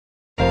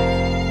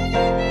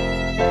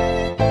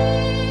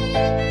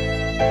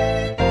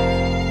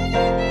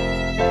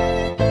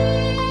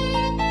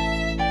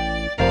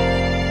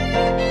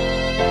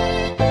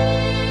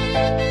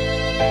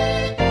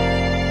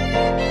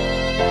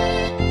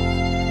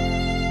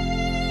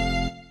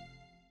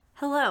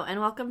Hello, and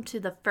welcome to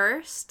the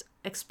first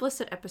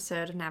explicit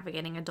episode of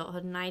Navigating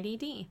Adulthood in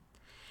IDD.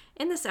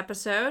 In this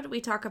episode, we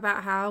talk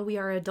about how we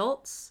are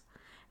adults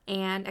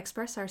and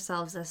express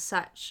ourselves as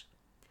such.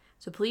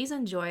 So please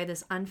enjoy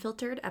this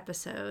unfiltered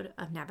episode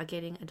of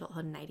Navigating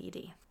Adulthood in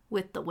IDD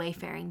with the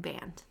Wayfaring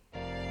Band.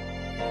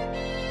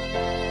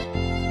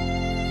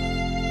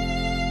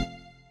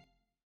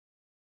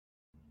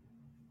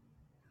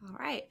 All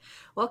right.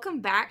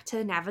 Welcome back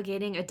to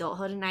Navigating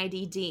Adulthood in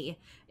IDD.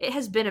 It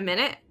has been a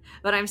minute,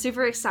 but I'm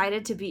super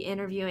excited to be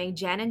interviewing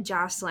Jen and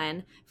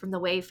Jocelyn from the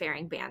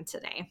Wayfaring Band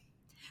today.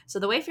 So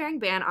the Wayfaring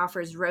Band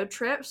offers road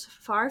trips,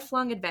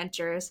 far-flung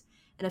adventures,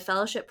 and a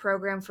fellowship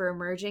program for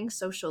emerging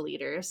social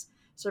leaders,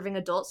 serving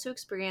adults who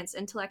experience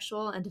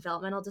intellectual and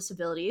developmental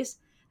disabilities,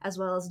 as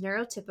well as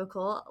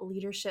neurotypical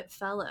leadership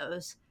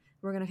fellows.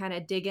 We're going to kind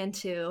of dig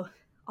into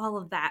all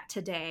of that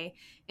today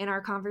in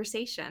our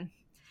conversation.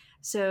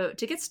 So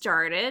to get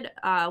started,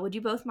 would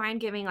you both mind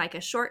giving like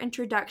a short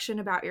introduction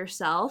about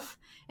yourself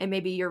and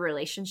maybe your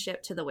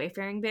relationship to the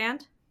Wayfaring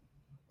Band?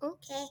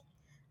 Okay.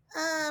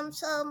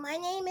 So my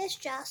name is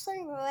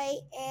Jocelyn Roy,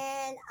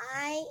 and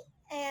I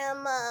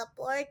am a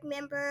board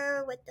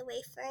member with the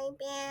Wayfaring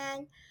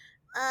Band.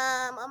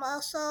 I'm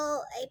also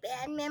a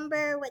band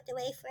member with the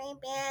Wayfaring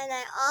Band.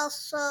 I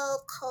also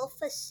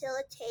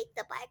co-facilitate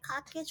the Bike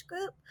Caucus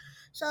group.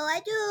 So I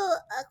do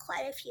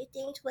quite a few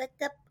things with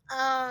the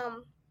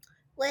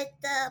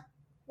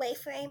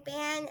Wayfaring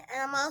Band,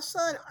 and I'm also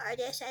an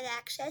artist at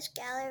Access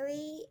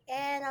Gallery,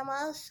 and I'm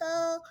also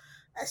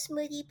a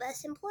Smoothie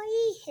Bus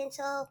employee, and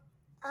so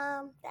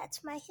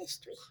that's my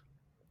history.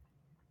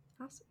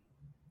 Awesome.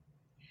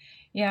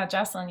 Yeah,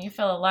 Jocelyn, you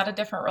fill a lot of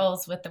different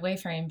roles with the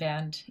Wayfaring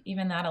Band,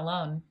 even that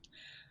alone.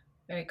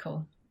 Very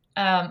cool.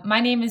 My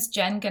name is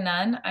Jen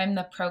GaNun. I'm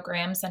the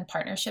Programs and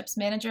Partnerships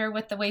Manager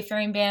with the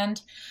Wayfaring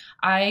Band.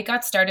 I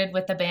got started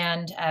with the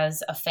band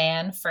as a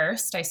fan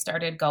first. I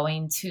started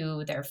going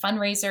to their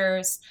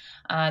fundraisers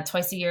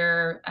twice a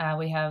year.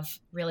 We have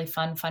really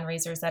fun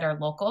fundraisers that are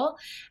local.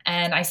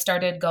 And I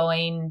started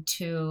going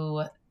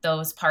to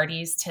those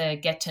parties to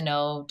get to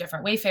know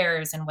different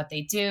Wayfarers and what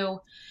they do.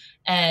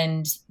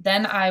 And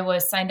then I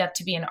was signed up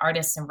to be an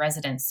artist in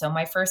residence. So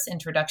my first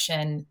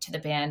introduction to the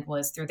band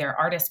was through their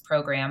artist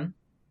program.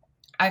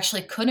 I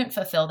actually couldn't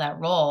fulfill that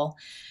role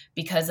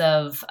because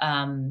of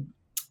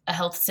a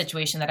health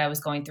situation that I was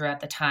going through at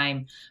the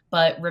time,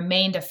 but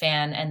remained a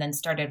fan and then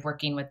started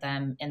working with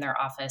them in their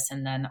office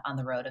and then on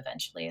the road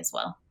eventually as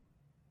well.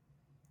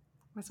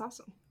 That's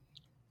awesome.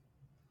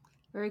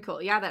 Very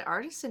cool. Yeah, that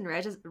artist in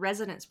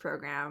residence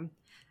program,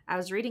 I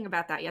was reading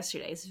about that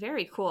yesterday. It's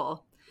very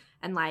cool.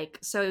 And like,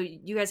 so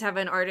you guys have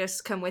an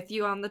artist come with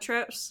you on the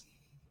trips?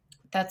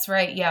 That's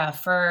right. Yeah.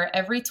 For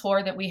every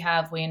tour that we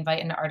have, we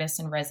invite an artist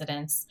in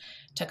residence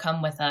to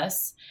come with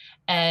us.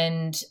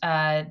 And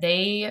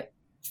they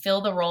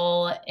fill the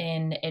role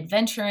in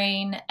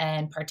adventuring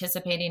and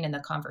participating in the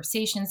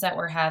conversations that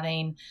we're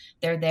having.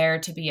 They're there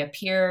to be a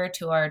peer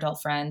to our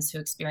adult friends who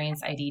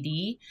experience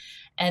IDD.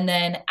 And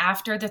then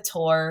after the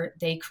tour,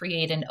 they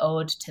create an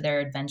ode to their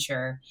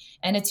adventure.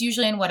 And it's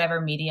usually in whatever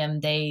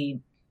medium they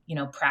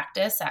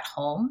practice at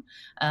home,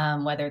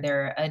 whether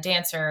they're a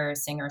dancer,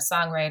 singer,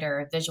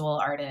 songwriter, visual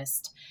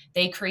artist.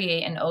 They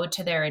create an ode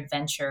to their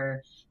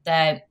adventure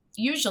that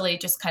usually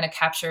just kind of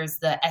captures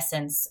the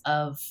essence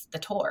of the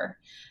tour.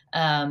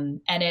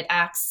 And it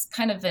acts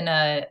kind of in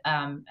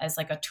as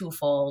like a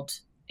twofold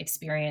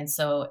experience.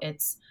 So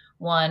it's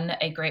one,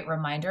 a great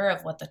reminder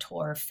of what the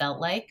tour felt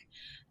like.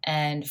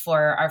 And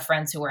for our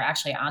friends who were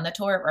actually on the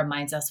tour, it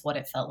reminds us what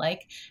it felt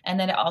like. And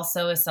then it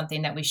also is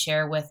something that we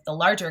share with the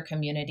larger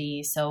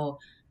community. So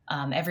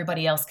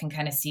everybody else can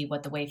kind of see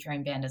what the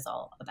Wayfaring Band is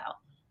all about.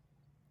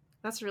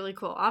 That's really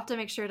cool. I'll have to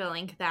make sure to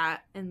link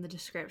that in the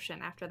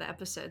description after the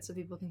episode so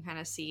people can kind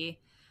of see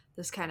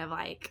this kind of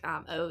like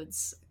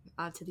odes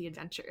to the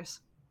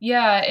adventures.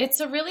 Yeah, it's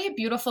a really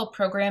beautiful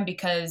program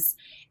because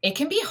it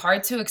can be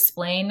hard to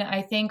explain,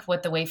 I think,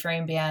 what the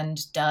Wayfaring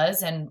Band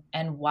does and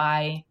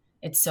why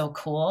it's so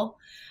cool,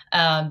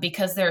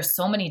 because there are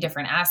so many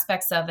different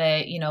aspects of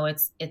it.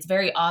 It's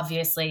very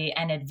obviously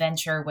an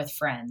adventure with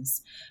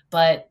friends,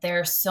 but there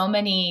are so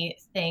many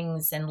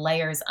things and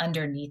layers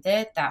underneath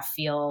it that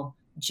feel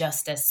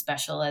just as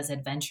special as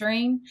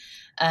adventuring.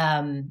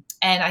 And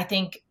I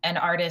think an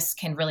artist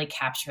can really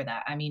capture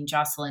that. I mean,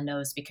 Jocelyn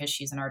knows because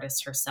she's an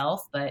artist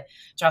herself, but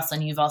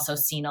Jocelyn, you've also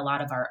seen a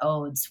lot of our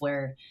odes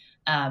where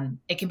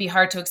it can be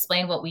hard to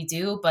explain what we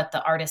do, but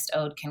the artist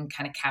ode can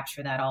kind of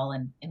capture that all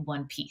in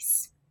one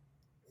piece.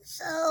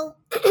 So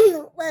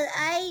when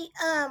I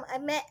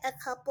met a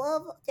couple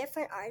of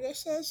different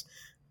artists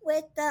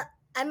with the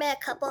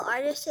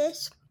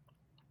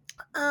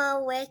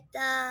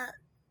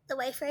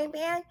Wayfaring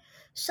Band.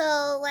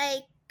 So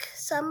like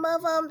some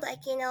of them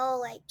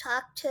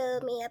talk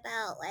to me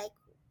about like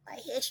my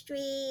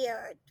history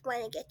or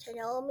want to get to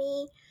know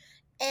me,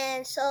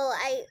 and so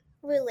I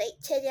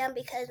relate to them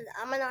because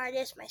I'm an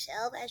artist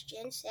myself, as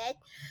Jen said.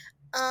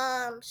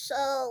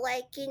 So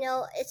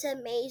it's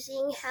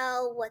amazing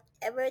how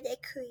whatever they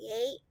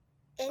create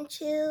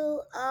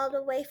into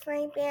the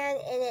Wayfaring Band,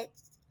 and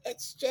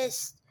it's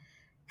just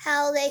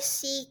how they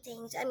see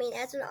things. I mean,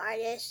 as an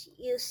artist,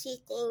 you see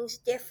things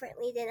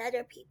differently than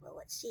other people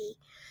would see.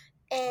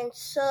 And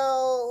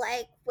so,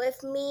 like,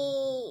 with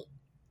me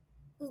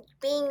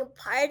being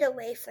part of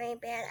Wayfaring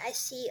Band, I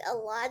see a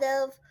lot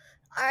of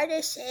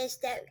artists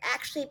that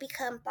actually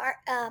become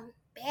roadies.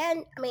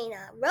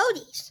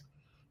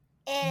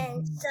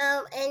 And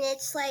Mhm.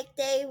 it's like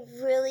they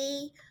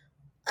really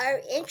are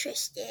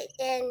interested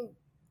in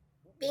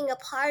being a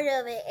part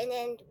of it. And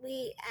then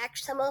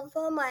some of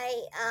them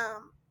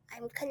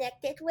I'm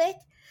connected with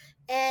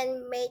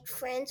and made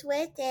friends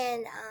with,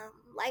 and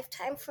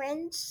lifetime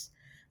friends.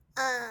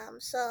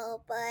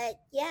 But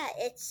yeah,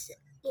 it's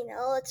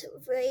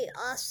really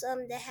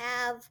awesome to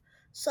have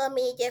so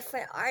many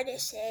different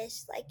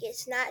artists. Like,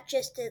 it's not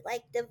just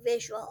the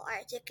visual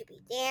arts. It could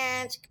be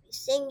dance, it could be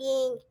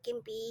singing, it can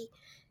be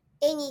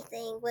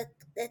anything with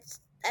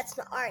that's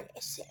an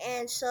artist.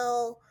 And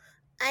so,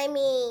 I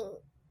mean,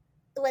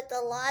 with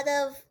a lot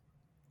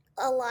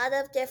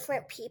of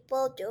different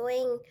people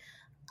doing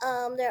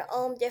their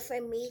own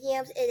different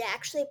mediums, it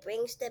actually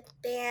brings the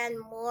band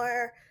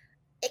more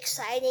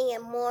exciting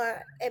and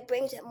it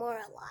brings it more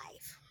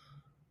alive.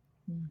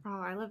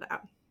 Oh, I love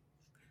that.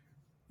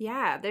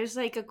 Yeah, there's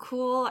like a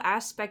cool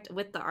aspect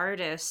with the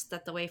artist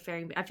that the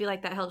Wayfaring. I feel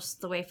like that helps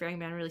the Wayfaring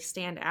band really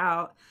stand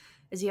out.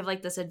 Is you have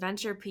like this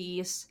adventure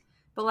piece,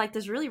 but like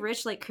this really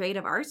rich like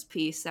creative arts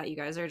piece that you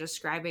guys are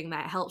describing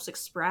that helps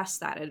express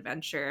that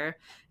adventure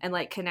and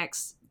like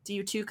connects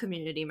you to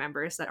community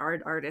members that are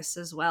artists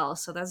as well.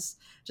 So that's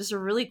just a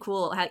really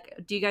cool.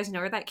 Do you guys know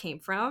where that came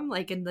from?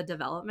 Like in the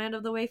development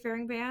of the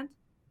Wayfaring band?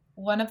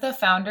 One of the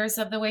founders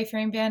of the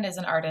Wayfaring Band is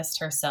an artist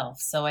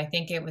herself. So I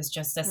think it was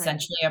just Right.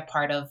 essentially a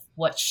part of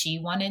what she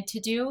wanted to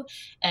do.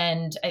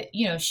 And,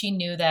 she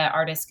knew that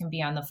artists can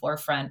be on the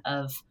forefront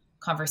of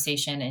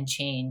conversation and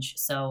change.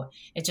 So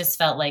it just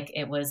felt like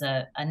it was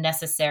a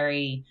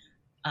necessary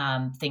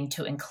thing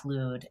to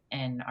include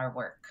in our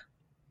work.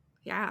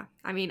 Yeah.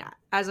 I mean,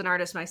 as an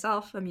artist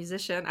myself, a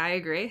musician, I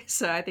agree.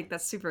 So I think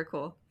that's super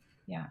cool.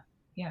 Yeah.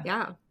 Yeah.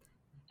 Yeah. To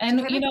And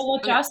kind of,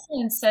 what okay.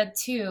 Jocelyn said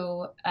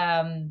too,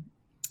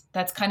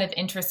 that's kind of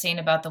interesting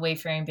about the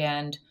Wayfaring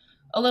Band.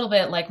 A little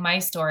bit like my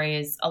story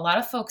is a lot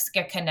of folks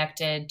get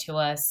connected to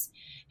us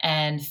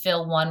and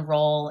fill one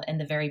role in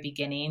the very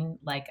beginning,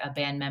 like a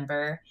band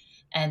member,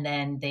 and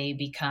then they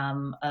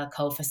become a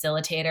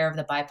co-facilitator of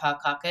the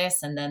BIPOC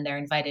caucus, and then they're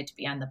invited to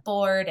be on the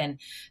board. And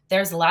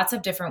there's lots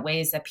of different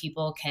ways that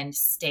people can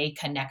stay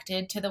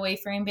connected to the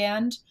Wayfaring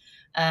Band.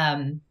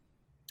 Um,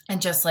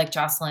 and just like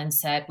Jocelyn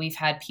said, we've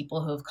had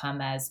people who have come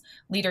as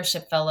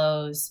leadership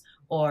fellows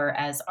or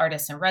as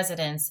artists in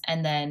residence,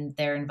 and then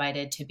they're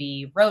invited to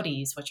be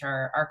roadies, which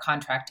are our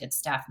contracted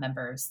staff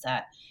members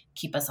that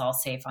keep us all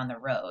safe on the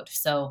road.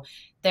 So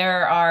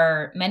there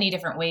are many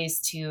different ways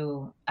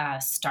to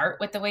start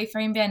with the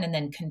Wayfaring Band and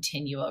then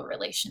continue a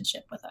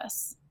relationship with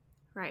us.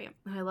 Right.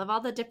 I love all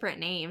the different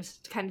names.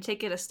 To kind of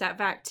take it a step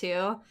back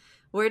too.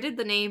 Where did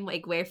the name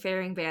like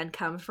Wayfaring Band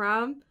come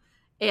from?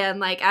 And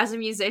like as a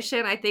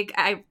musician, I think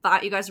I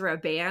thought you guys were a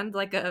band,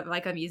 like a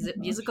Mhm.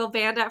 musical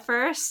band at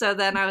first. So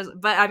then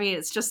but I mean,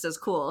 it's just as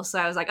cool. So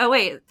I was like, oh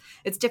wait,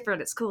 it's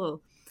different. It's cool.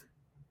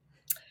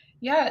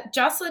 Yeah,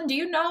 Jocelyn, do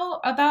you know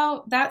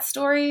about that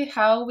story,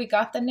 how we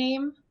got the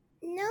name?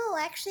 No,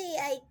 actually,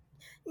 I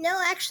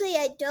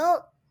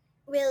don't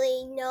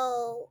really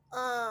know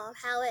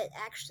how it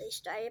actually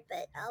started,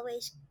 but I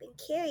always been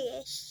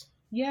curious.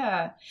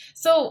 Yeah.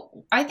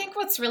 So I think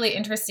what's really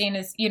interesting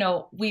is,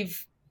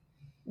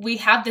 we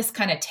have this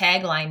kind of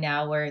tagline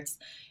now where it's,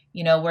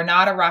 we're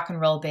not a rock and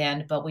roll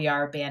band, but we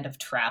are a band of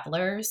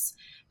travelers.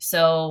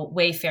 So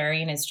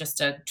Wayfaring is just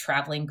a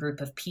traveling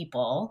group of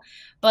people.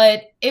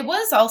 But it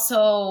was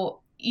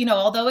also,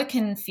 although it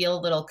can feel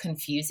a little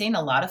confusing,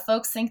 a lot of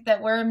folks think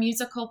that we're a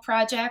musical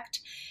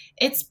project.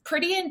 It's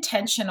pretty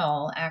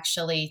intentional,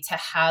 actually, to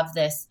have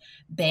this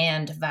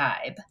band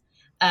vibe.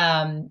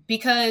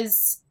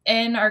 Because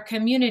in our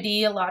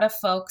community, a lot of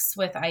folks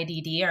with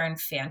IDD are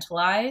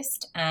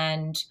infantilized,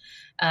 and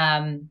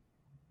um,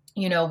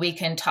 we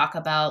can talk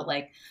about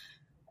like,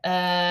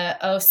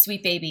 oh,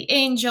 sweet baby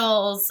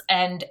angels,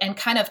 and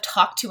kind of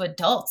talk to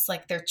adults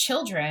like they're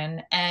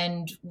children,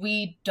 and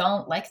we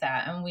don't like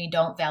that, and we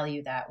don't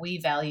value that. We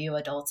value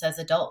adults as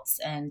adults,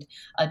 and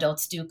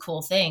adults do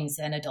cool things,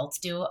 and adults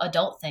do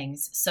adult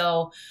things.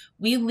 So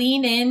we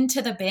lean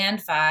into the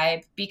band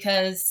vibe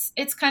because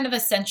it's kind of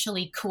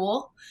essentially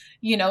cool,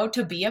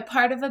 to be a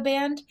part of a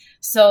band.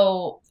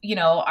 So,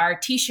 our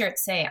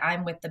t-shirts say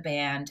I'm with the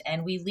band,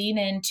 and we lean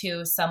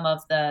into some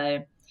of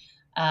the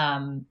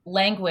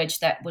language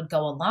that would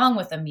go along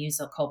with a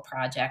musical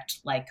project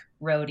like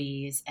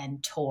roadies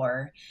and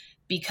tour,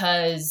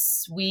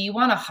 because we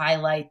want to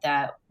highlight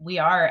that we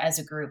are, as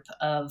a group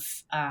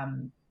of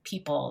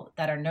people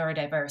that are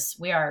neurodiverse,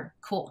 we are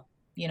cool,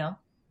 Yeah.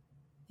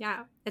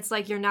 It's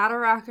like you're not a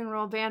rock and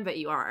roll band, but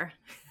you are.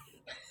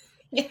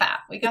 Yeah,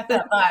 we got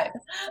that vibe.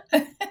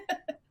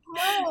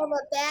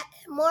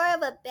 More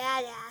of a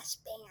badass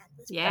band.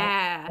 Let's put it. That's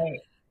Yeah. great.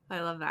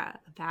 I love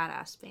that. A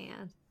badass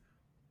band.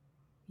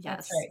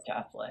 That's Yes. right,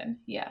 Jocelyn.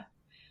 Yeah.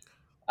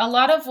 A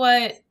lot of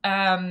what,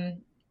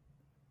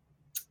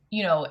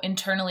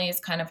 internally is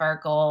kind of our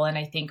goal. And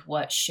I think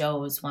what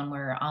shows when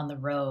we're on the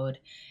road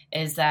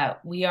is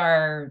that we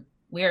are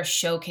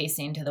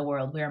showcasing to the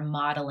world, we are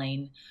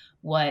modeling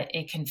what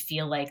it can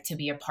feel like to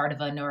be a part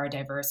of a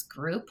neurodiverse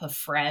group of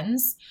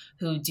friends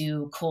who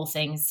do cool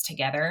things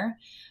together.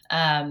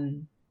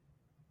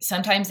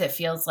 Sometimes it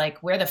feels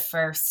like we're the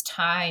first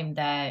time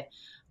that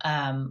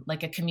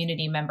like a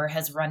community member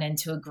has run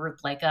into a group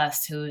like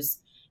us who's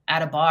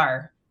at a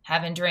bar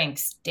having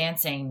drinks,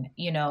 dancing,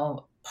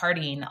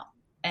 partying.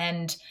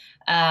 And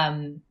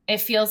it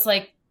feels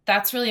like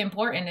that's really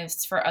important,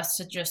 is for us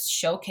to just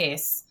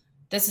showcase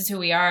this is who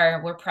we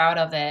are, we're proud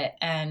of it,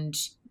 and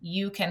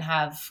you can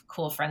have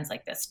cool friends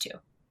like this too,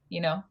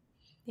 you know?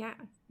 Yeah,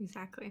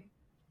 exactly.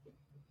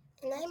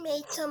 And I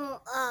made some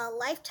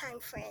lifetime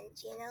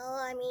friends.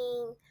 I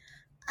mean,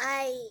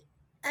 I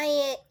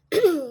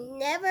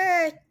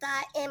never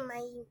thought in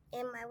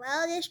my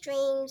wildest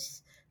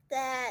dreams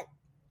that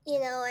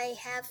I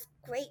have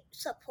great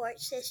support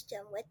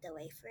system with the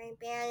Wayfaring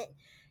Band.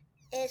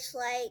 It's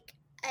like,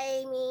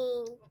 I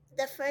mean,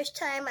 the first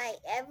time I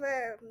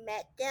ever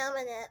met them,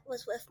 and it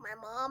was with my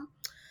mom,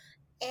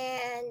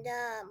 and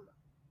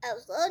I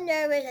was a little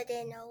nervous. I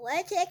didn't know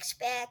what to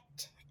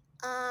expect.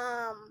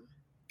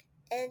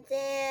 And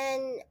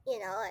then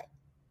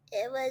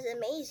it was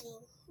amazing.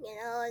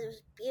 It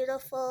was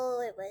beautiful.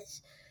 It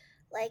was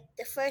like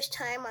the first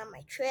time on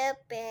my trip,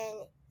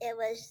 and it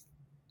was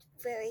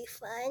very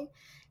fun.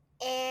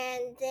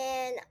 And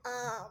then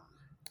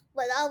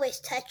what always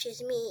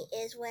touches me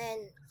is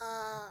when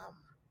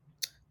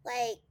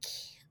like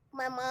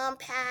my mom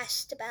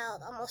passed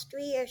about almost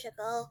 3 years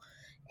ago,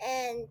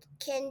 and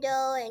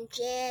Kendall and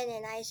Jen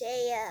and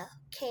Isaiah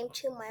came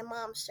to my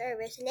mom's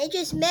service, and they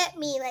just met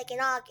me like in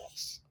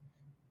August,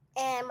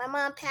 and my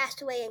mom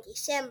passed away in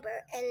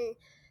December, and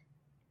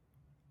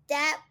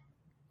that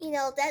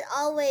that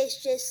always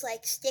just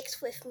like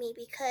sticks with me,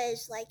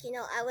 because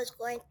I was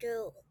going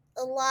through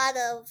a lot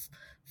of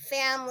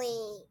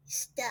family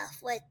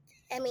stuff with,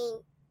 I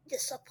mean, the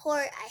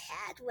support I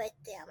had with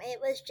them. It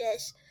was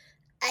just,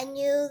 I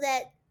knew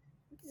that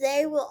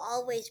they will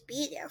always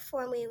be there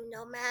for me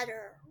no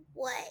matter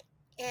what.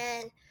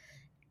 And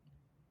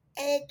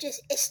it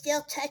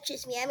still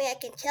touches me. I mean, I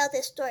can tell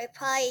this story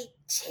probably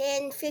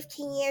 10,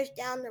 15 years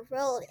down the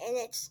road, and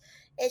it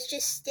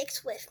just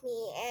sticks with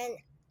me. And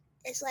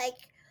it's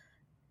like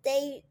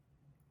they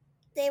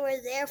they were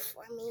there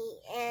for me,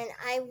 and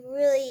I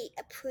really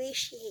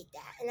appreciate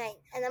that.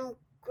 And I'm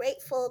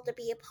grateful to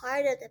be a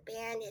part of the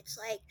band. It's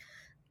like,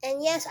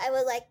 and yes, I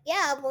was like,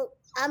 yeah,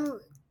 I'm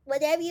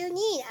whatever you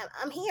need,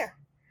 I'm here.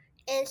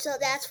 And so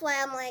that's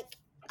why I'm like,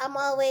 I'm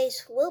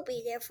always will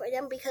be there for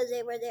them, because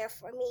they were there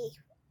for me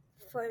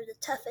for the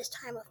toughest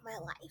time of my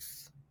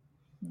life.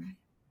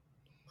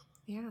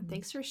 Yeah,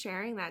 thanks for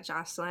sharing that,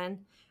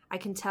 Jocelyn. I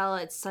can tell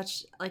it's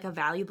such like a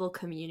valuable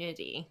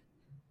community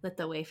that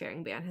the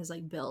Wayfaring Band has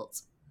like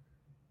built.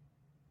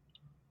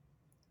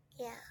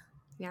 Yeah.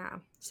 Yeah.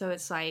 So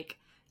it's like,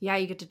 yeah,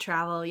 you get to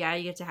travel, yeah,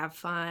 you get to have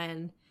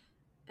fun.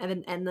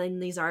 And then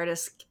these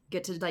artists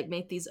get to like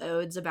make these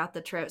odes about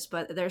the trips,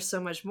 but there's so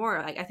much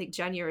more. Like I think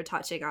Jen, you were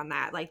touching on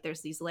that. Like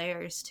there's these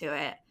layers to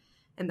it.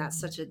 And that's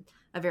such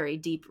a very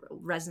deep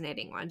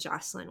resonating one,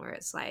 Jocelyn, where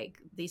it's like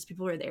these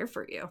people are there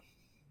for you.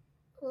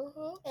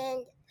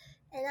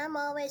 And I'm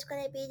always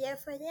going to be there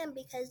for them,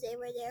 because they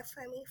were there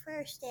for me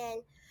first,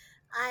 and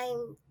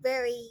I'm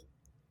very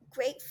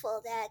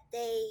grateful that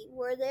they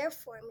were there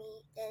for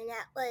me, and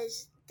that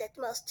was the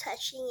most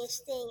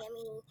touchingest thing. I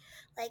mean,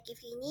 like,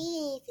 if you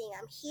need anything,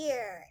 I'm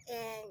here.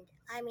 And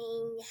I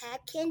mean, had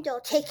Kendall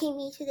taking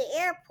me to the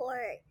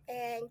airport,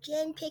 and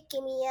Jen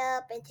picking me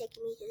up and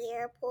taking me to the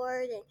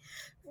airport,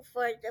 and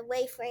for the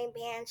Wayframe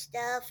Band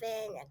stuff,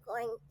 and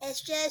going.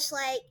 It's just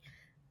like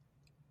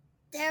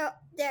they're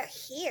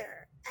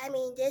here. I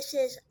mean, this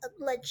is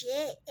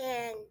legit,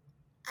 and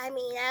I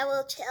mean, I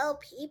will tell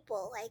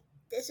people, like,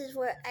 this is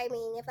where, I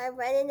mean, if I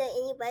run into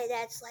anybody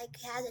that's like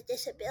has a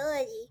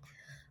disability,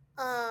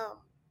 um,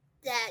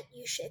 that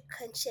you should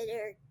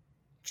consider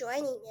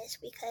joining this,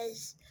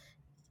 because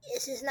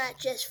this is not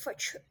just for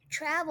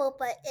travel,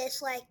 but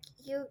it's like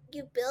you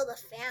build a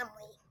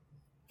family,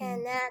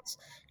 and that's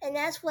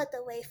what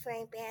the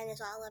Wayfaring Band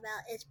is all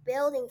about. It's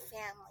building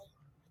family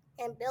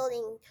and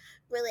building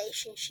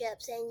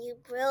relationships, and you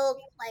build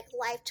like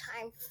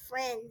lifetime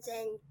friends,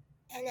 and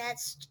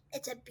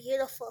it's a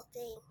beautiful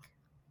thing.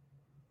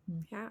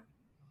 Yeah.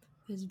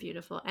 It's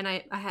beautiful. And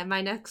I had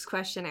my next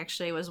question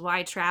actually was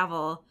why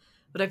travel?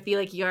 But I feel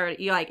like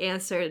you like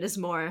answered it's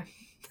more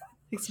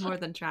it's more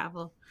than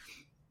travel.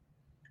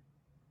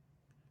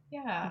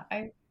 Yeah,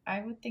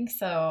 I would think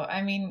so.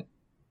 I mean,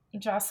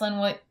 Jocelyn,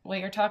 what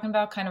you're talking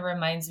about kind of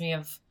reminds me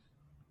of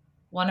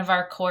one of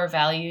our core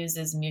values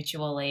is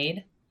mutual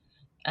aid.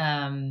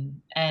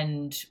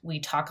 And we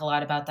talk a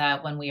lot about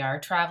that when we are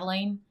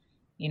traveling.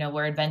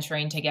 We're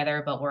adventuring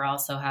together, but we're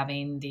also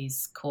having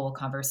these cool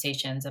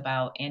conversations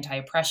about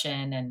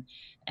anti-oppression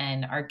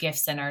and our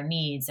gifts and our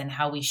needs and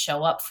how we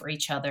show up for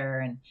each other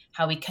and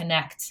how we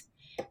connect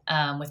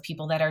with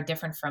people that are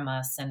different from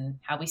us and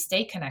how we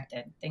stay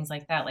connected, things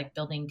like that, like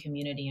building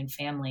community and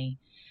family.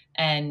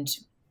 And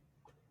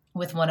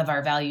with one of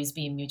our values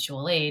being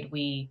mutual aid,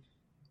 we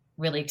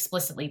really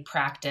explicitly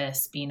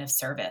practice being of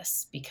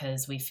service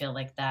because we feel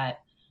like that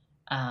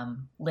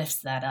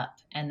lifts that up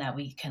and that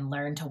we can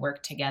learn to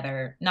work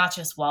together, not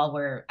just while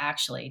we're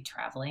actually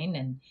traveling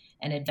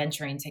and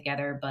adventuring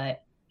together,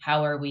 but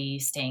how are we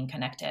staying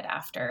connected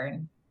after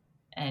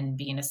and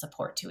being a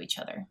support to each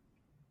other.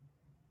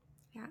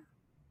 Yeah.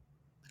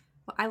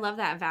 Well, I love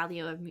that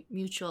value of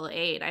mutual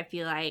aid. I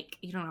feel like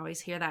you don't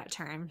always hear that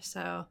term.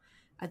 So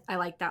I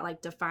like that,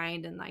 like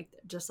defined and like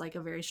just like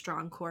a very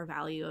strong core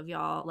value of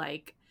y'all.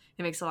 Like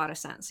it makes a lot of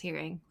sense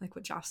hearing like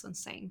what Jocelyn's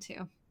saying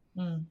too.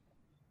 Mm.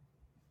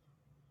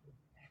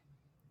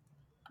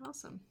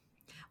 Awesome.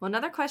 Well,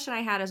 another question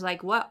I had is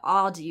like, what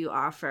all do you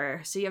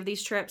offer? So you have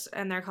these trips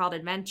and they're called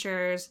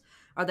adventures.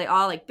 Are they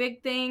all like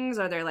big things?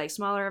 Are there like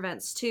smaller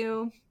events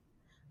too?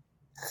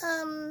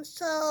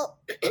 So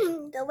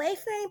the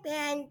Wayfaring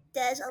band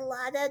does a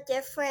lot of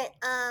different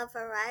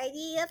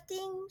variety of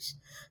things.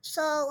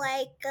 So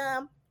like,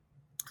 of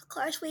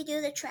course, we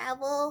do the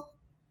travel,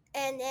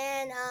 and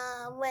then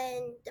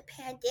when the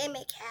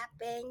pandemic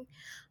happened,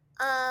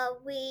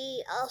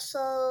 we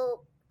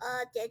also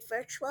did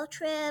virtual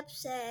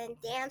trips and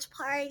dance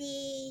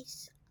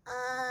parties.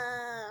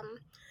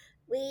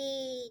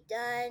 We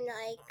done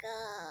like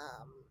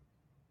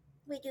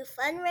we do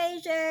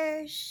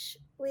fundraisers.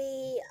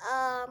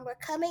 We're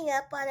coming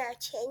up on our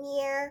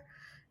 10-year.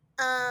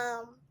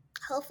 Um,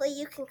 Hopefully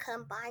you can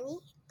come, Bonnie.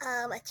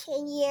 A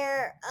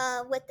 10-year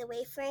with the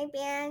Wayfaring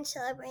Band,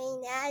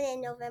 celebrating that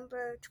in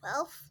November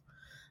 12th.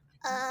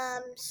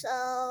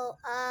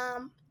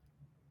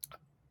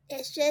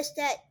 It's just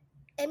that,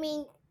 I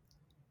mean,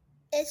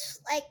 it's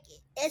like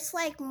it's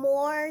like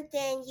more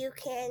than you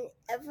can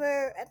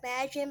ever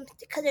imagine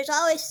because there's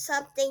always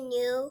something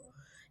new.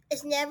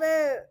 It's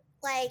never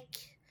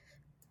like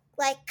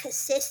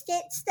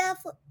consistent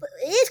stuff. But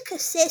it is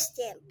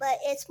consistent, but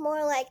it's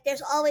more like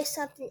there's always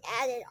something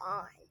added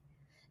on.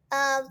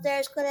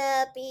 There's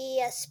gonna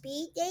be a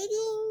speed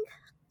dating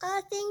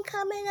thing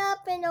coming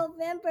up in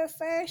November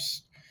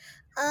 1st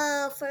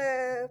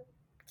for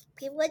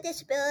people with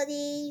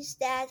disabilities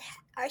that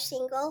are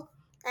single.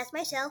 That's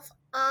myself.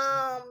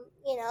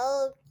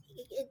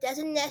 It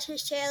doesn't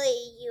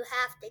necessarily you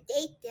have to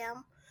date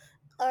them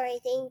or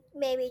anything.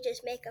 Maybe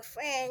just make a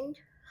friend,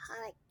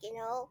 like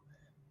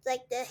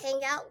like to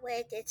hang out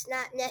with. It's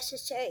not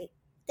necessary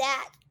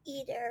that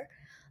either.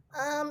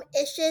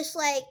 It's just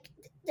like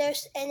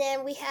and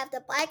then we have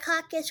the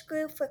BICAUCUS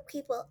group for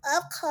people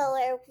of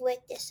color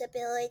with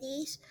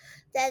disabilities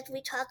that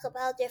we talk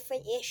about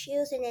different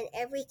issues, and then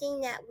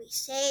everything that we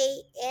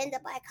say in the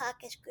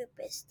BICAUCUS group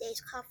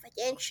stays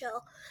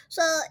confidential.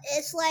 So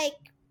it's like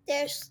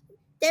there's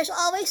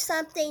always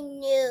something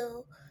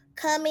new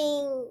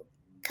coming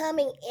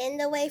coming in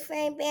the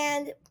Wayfaring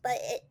band, but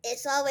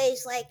it's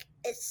always like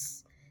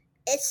it's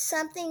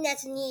something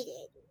that's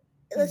needed.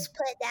 Let's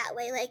put it that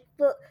way. Like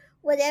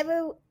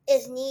whatever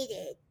is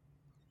needed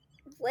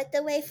with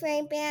the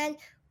Wayfaring band,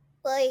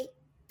 like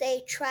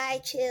they try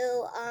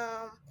to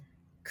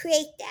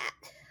create that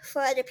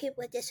for other people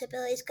with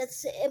disabilities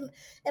because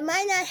it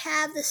might not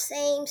have the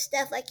same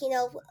stuff like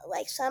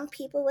like some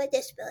people with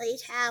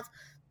disabilities have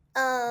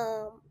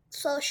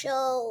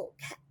social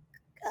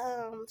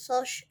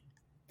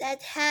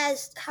that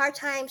has hard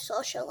time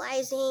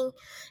socializing,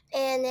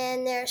 and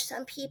then there's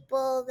some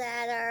people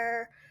that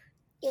are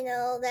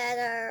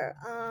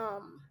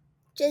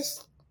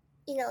just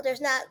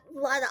there's not a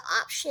lot of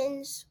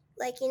options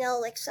like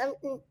like some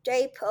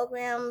day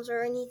programs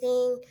or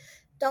anything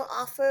don't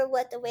offer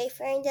what the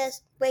Wayfaring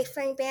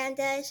band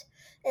does,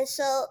 and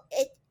so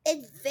it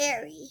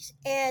varies,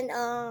 and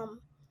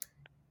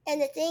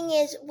the thing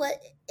is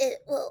what it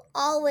will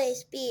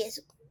always be is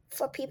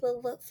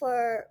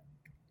for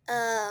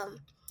um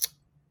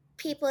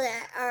people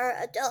that are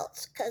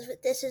adults because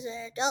this is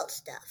an adult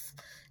stuff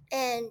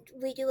and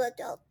we do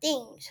adult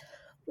things.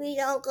 We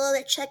don't go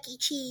to Chuck E.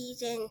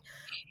 Cheese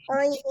or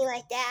anything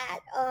like that.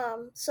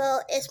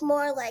 So it's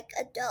more like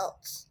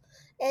adults,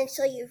 and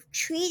so you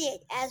treat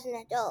it as an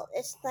adult.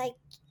 It's like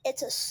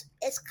it's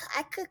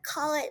I could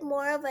call it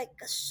more of like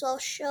a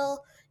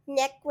social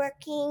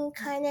networking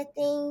kind of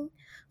thing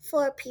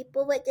for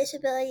people with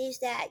disabilities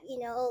that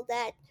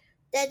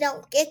that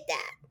don't get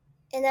that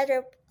and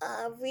other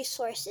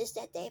resources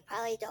that they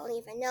probably don't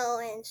even know,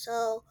 and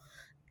so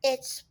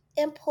it's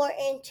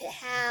important to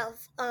have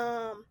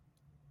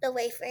the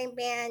Wayfaring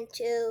band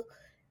to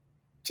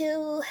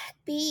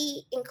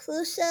be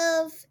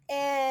inclusive,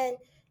 and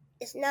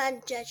it's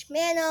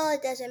non-judgmental.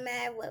 It doesn't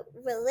matter what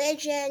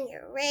religion,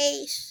 your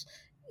race,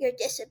 your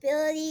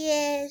disability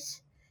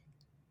is.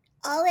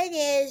 All it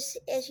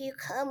is you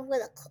come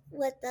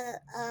with a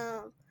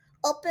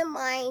open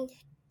mind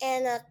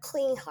and a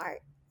clean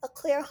heart, a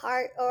clear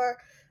heart, or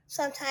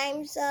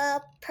sometimes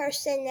a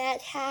person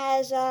that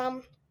has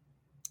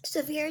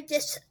severe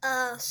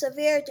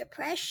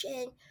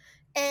depression,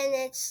 and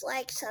it's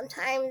like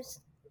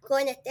sometimes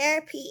going to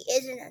therapy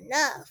isn't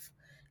enough,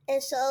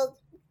 and so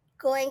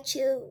going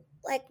to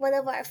like one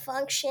of our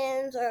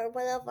functions or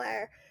one of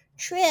our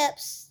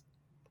trips,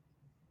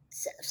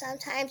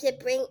 sometimes it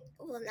bring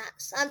well not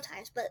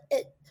sometimes, but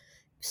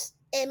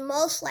it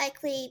most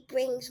likely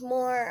brings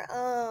more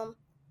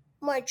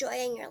joy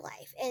in your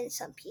life, and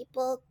some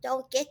people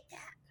don't get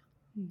that.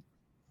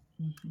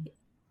 Mm-hmm.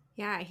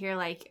 Yeah, I hear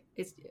like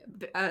it's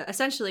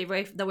essentially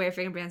the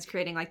Wayfaring brand's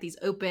creating like these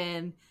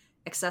open,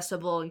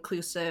 accessible,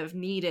 inclusive,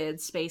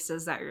 needed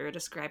spaces that you're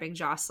describing,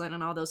 Jocelyn,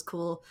 and all those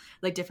cool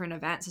like different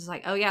events. It's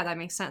like, oh yeah, that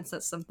makes sense.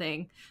 That's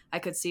something I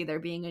could see there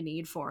being a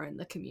need for in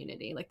the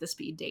community, like the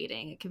speed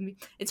dating.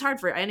 It's hard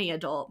for any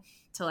adult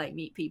to like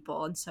meet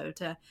people, and so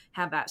to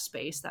have that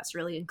space that's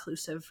really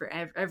inclusive for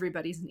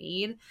everybody's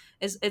need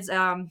is it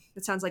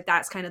sounds like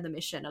that's kind of the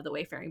mission of the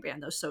Wayfaring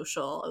brand, those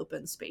social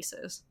open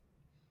spaces.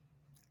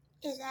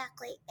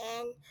 Exactly.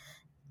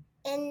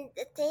 And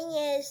the thing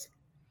is,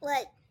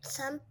 what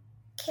some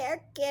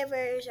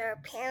caregivers or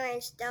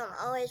parents don't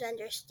always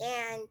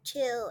understand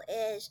too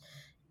is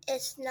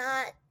it's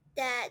not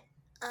that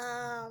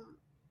um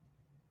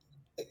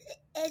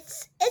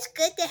it's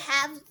good to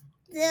have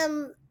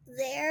them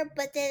there,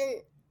 but then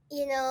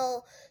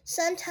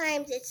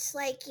sometimes it's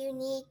like they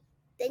need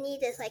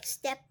to like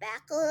step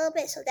back a little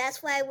bit. So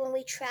that's why when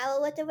we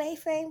travel with the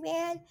Wayfaring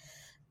band,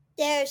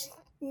 there's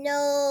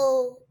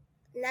no,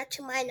 not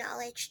to my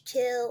knowledge,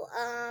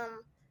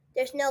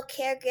 there's no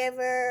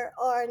caregiver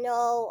or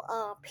no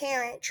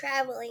parent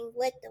traveling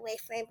with the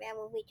Wayfaring band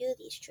when we do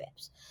these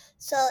trips.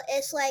 So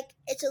it's like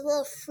it's a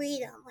little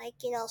freedom, like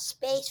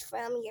space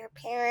from your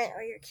parent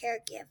or your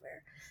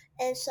caregiver.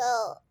 And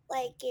so,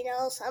 like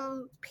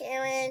some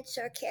parents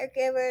or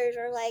caregivers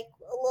are like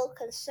a little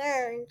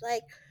concerned,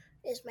 like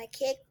is my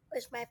kid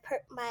is my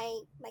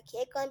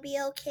kid gonna be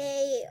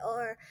okay,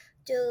 or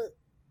do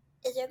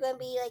is there going to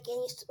be like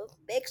any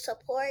big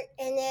support?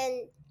 And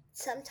then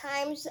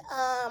sometimes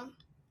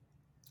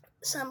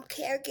some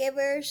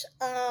caregivers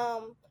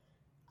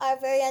are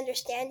very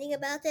understanding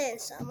about it,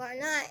 and some are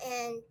not.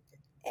 And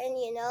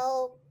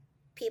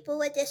people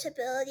with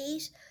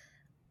disabilities,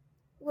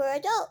 we're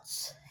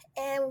adults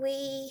and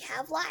we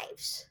have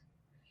lives,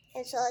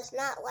 and so it's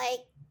not like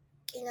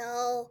you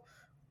know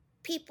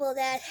people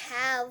that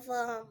have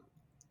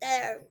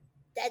that are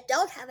that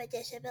don't have a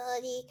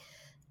disability,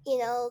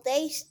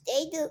 they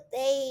do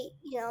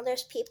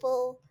there's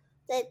people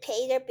that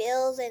pay their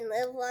bills and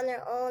live on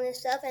their own and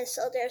stuff, and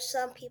so there's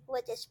some people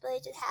with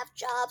disabilities that have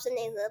jobs and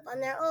they live on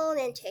their own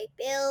and take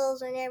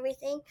bills and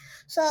everything.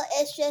 So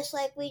it's just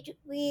like we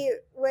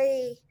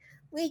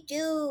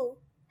do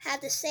have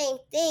the same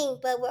thing,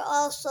 but we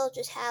also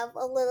just have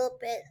a little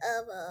bit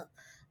of a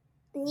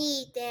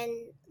need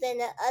than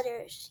the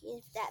others,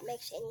 if that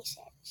makes any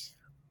sense.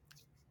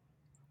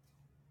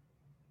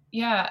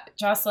 Yeah,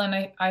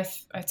 Jocelyn, I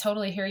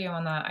totally hear you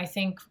on that. I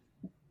think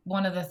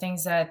one of the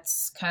things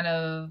that's kind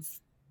of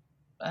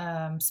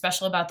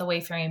special about the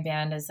Wayfaring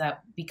Band is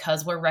that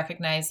because we're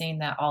recognizing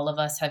that all of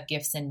us have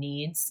gifts and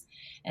needs,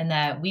 and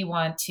that we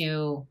want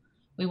to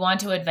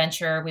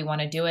adventure, we want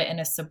to do it in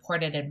a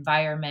supported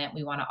environment,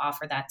 we want to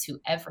offer that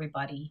to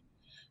everybody.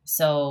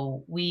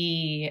 So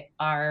we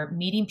are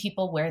meeting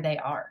people where they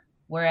are,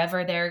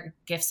 wherever their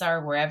gifts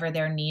are, wherever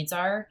their needs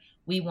are.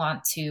 We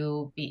want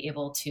to be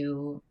able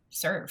to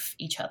serve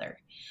each other.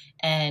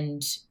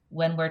 And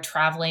when we're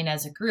traveling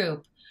as a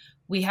group,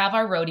 we have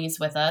our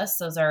roadies with us.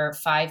 Those are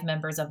 5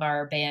 members of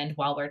our band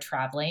while we're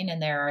traveling,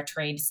 and they're our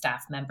trained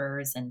staff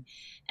members,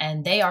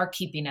 and they are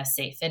keeping us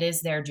safe. It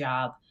is their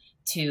job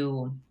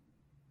to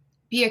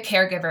be a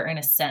caregiver in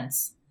a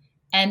sense.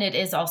 And it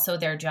is also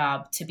their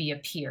job to be a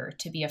peer,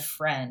 to be a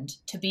friend,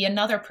 to be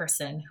another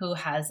person who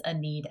has a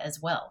need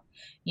as well.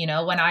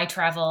 When I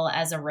travel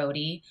as a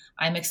roadie,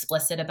 I'm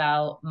explicit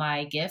about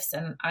my gifts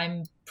and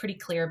I'm pretty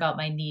clear about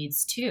my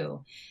needs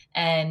too.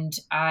 And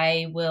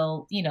I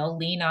will,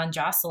 lean on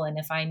Jocelyn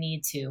if I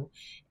need to,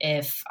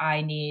 if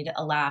I need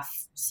a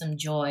laugh, some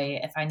joy,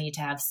 if I need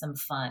to have some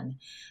fun,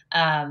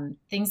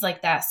 things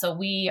like that. So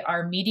we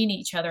are meeting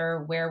each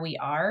other where we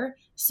are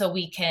so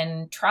we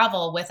can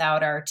travel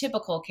without our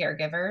typical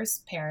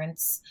caregivers,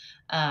 parents,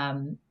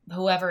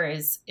 whoever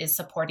is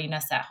supporting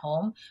us at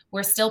home.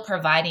 We're still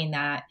providing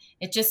that.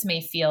 It just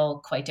may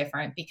feel quite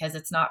different because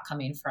it's not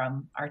coming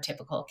from our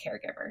typical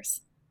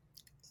caregivers.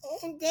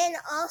 And then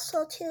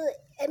also too,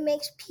 it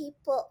makes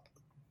people,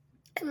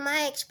 in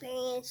my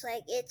experience,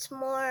 like it's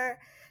more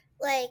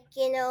like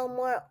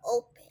more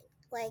open,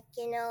 like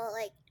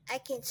like I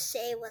can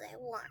say what I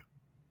want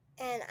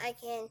and I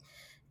can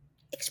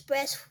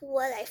express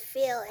what I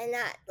feel, and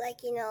not like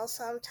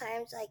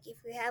sometimes like if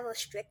you have a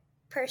strict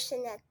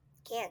person that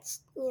can't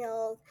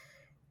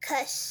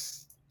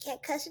cuss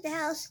can't cuss at the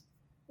house,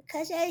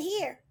 cuss at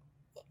here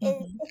and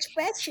Mm-hmm.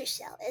 express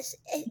yourself. It's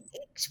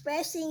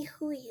expressing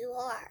who you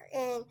are,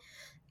 and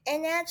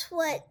that's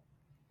what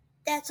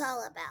that's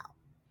all about.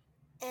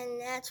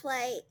 And that's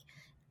why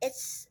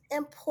it's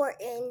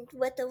important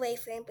with the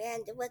Wayfaring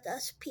band, with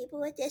us people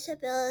with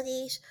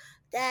disabilities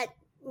that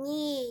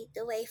need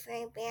the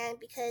Wayfaring band,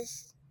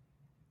 because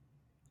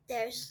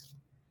there's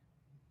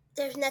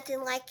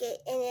nothing like it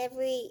in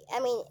every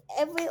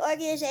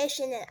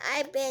organization that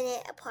I've been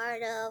a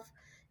part of.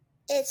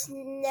 It's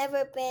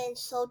never been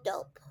so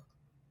dope.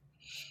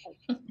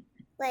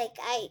 Like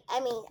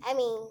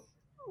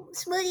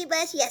Smoothie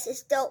Bus, yes,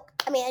 it's dope.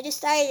 I just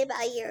started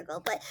about a year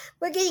ago, but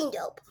we're getting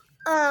dope.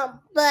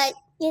 But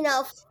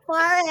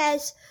far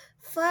as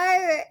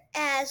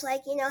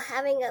like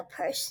having a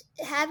person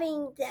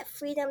having that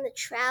freedom to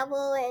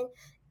travel and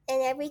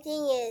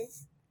everything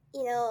is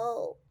you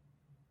know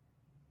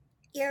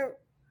you're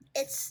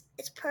it's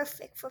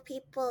perfect for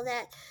people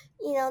that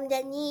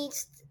that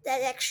needs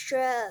that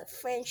extra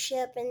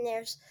friendship. And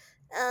there's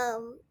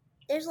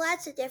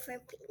lots of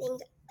different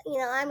things.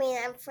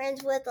 I'm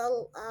friends with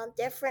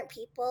different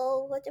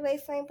people with the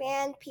Wayfaring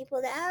band,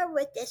 people that are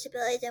with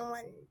disabilities and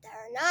one that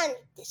are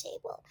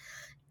non-disabled,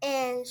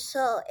 and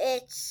so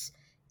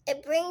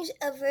it brings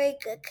a very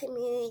good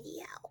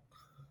community out.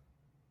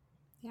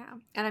 Yeah.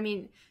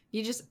 And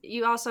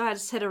you also had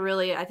just hit a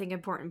really, I think,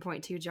 important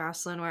point too,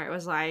 Jocelyn, where it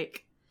was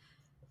like,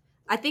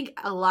 I think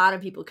a lot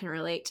of people can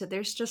relate to,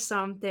 there's just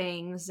some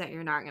things that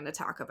you're not going to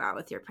talk about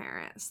with your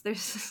parents.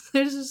 There's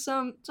just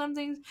some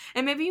things,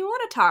 and maybe you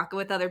want to talk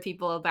with other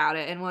people about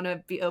it and want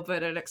to be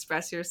open and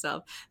express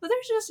yourself. But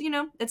there's just,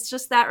 it's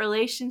just that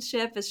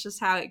relationship. It's just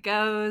how it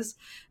goes.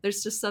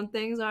 There's just some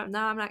things, no,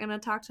 I'm not going to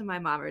talk to my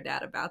mom or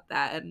dad about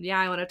that. And yeah,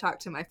 I want to talk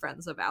to my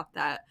friends about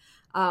that.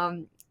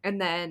 But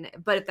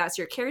if that's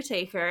your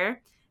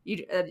caretaker,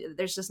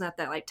 there's just not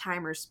that like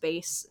time or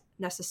space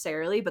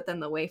necessarily, but then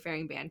the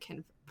Wayfaring band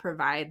can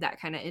provide that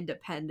kind of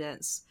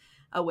independence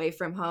away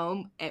from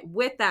home,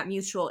 with that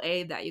mutual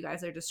aid that you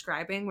guys are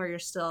describing, where you're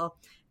still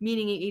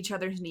meeting each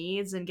other's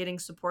needs and getting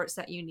supports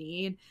that you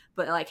need,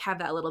 but like have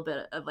that little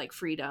bit of like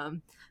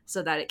freedom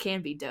so that it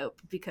can be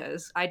dope.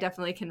 Because I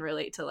definitely can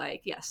relate to,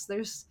 like, yes,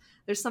 there's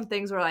some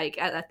things where like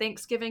at a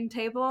Thanksgiving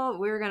table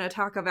we're going to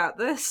talk about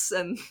this,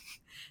 and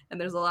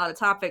there's a lot of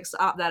topics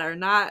that are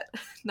not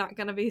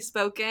going to be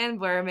spoken,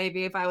 where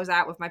maybe if I was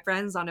out with my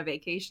friends on a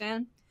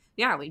vacation,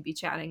 yeah, we'd be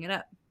chatting it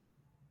up.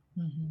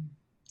 Mm-hmm.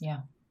 Yeah.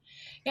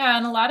 Yeah.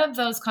 And a lot of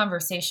those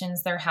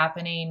conversations, they're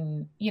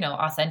happening,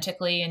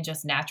 authentically and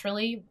just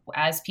naturally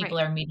as people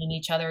Right. are meeting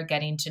each other,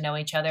 getting to know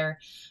each other.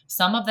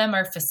 Some of them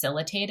are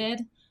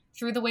facilitated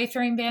through the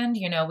Wayfaring band.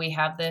 We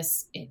have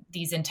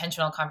these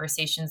intentional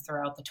conversations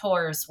throughout the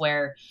tours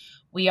where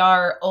we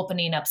are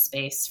opening up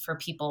space for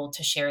people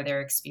to share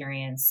their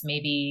experience.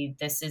 Maybe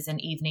this is an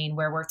evening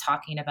where we're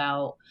talking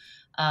about,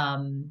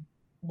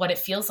 what it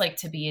feels like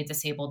to be a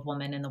disabled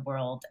woman in the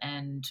world.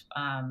 And,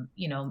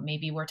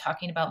 maybe we're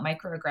talking about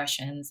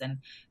microaggressions and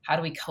how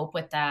do we cope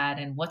with that?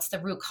 And what's the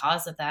root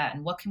cause of that?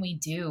 And what can we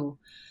do,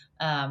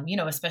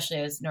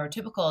 especially as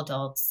neurotypical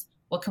adults,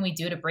 what can we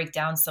do to break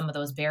down some of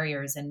those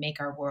barriers and make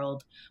our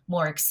world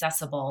more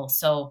accessible?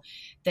 So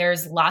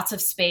there's lots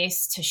of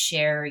space to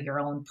share your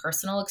own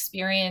personal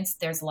experience.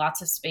 There's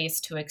lots of space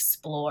to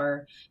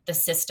explore the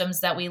systems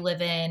that we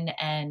live in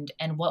and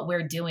what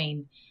we're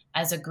doing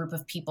as a group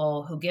of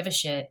people who give a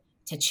shit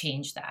to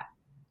change that,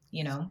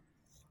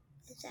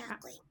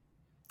 Exactly.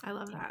 Yeah, I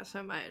love that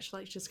so much.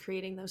 Like just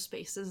creating those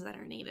spaces that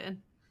are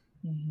needed.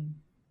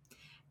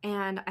 Mm-hmm.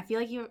 And I feel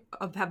like you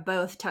have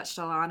both touched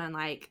a lot on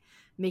like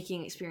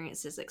making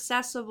experiences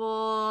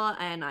accessible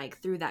and like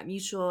through that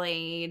mutual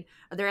aid.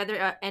 Are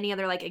there any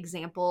other like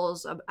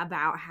examples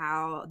about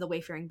how the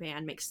Wayfaring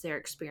band makes their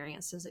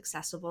experiences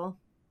accessible?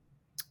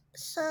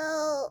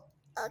 So,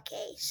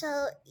 okay,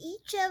 so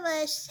each of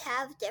us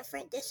have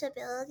different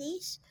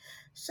disabilities.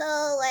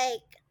 So,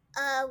 like,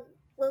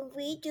 when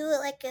we do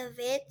like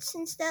events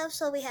and stuff,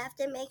 so we have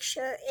to make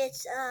sure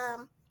it's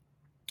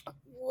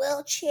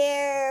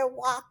wheelchair,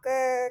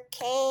 walker,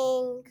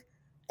 cane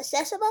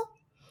accessible.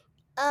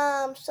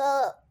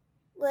 So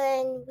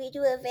when we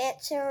do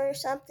events or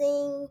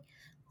something,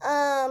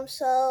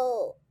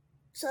 so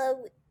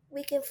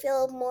we can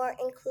feel more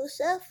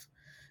inclusive,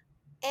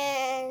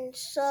 and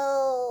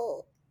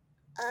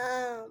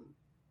um,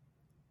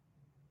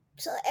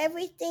 so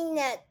everything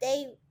that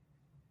the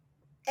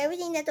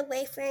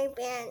Wayfaring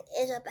band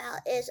is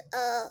about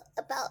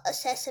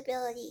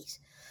accessibilities.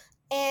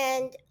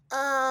 And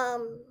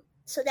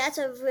so that's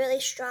a really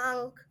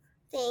strong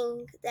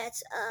thing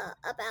that's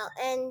about.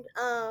 And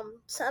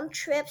some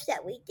trips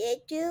that we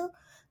did do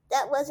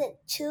that wasn't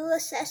too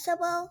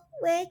accessible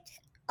with,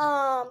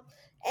 um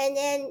and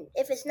then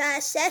if it's not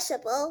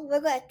accessible,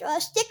 we're going to throw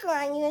a sticker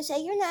on you and say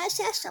you're not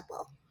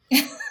accessible.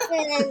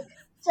 And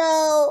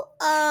so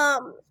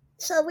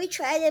so we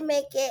try to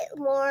make it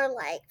more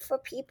like for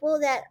people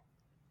that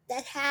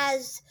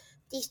has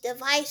these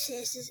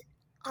devices,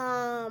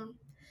 um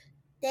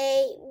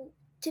they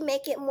to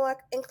make it more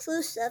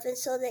inclusive, and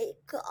so they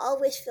could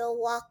always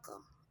feel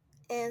welcome.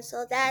 And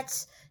so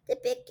that's the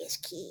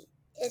biggest key,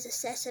 is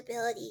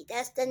accessibility.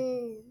 That's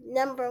the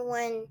number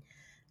one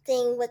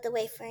thing with the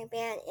Wayfaring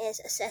band,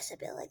 is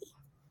accessibility.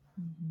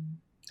 Mm-hmm.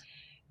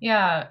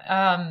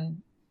 Yeah.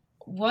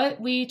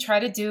 what we try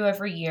to do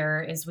every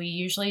year is we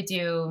usually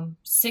do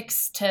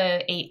 6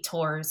 to 8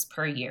 tours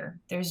per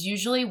year. There's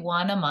usually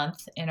one a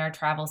month in our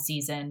travel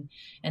season,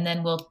 and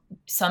then we'll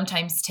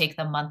sometimes take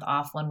the month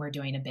off when we're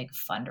doing a big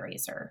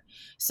fundraiser.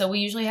 So we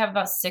usually have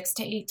about 6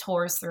 to 8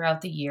 tours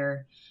throughout the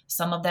year.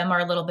 Some of them are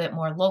a little bit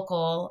more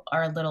local,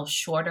 are a little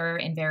shorter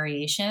in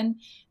variation.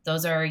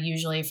 Those are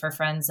usually for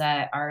friends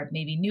that are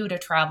maybe new to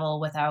travel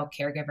without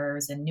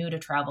caregivers and new to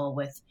travel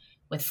with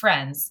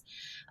friends.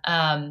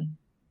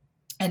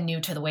 And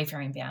new to the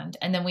Wayfaring band.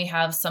 And then we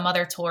have some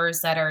other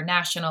tours that are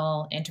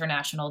national,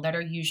 international, that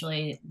are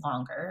usually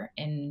longer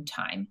in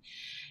time.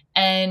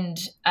 And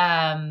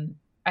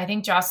I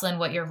think, Jocelyn,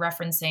 what you're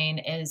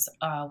referencing is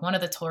one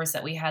of the tours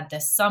that we had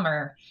this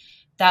summer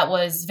that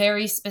was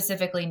very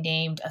specifically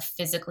named a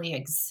physically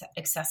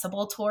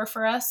accessible tour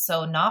for us.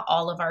 So not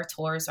all of our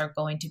tours are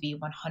going to be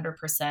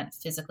 100%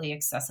 physically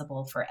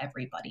accessible for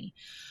everybody.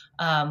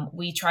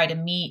 We try to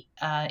meet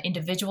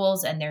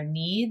individuals and their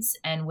needs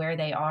and where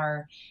they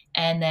are.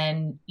 And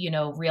then,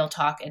 real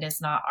talk, it is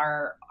not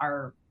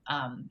our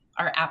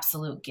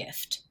absolute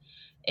gift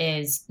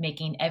is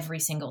making every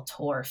single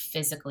tour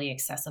physically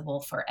accessible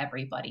for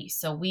everybody.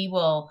 So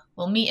we'll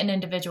meet an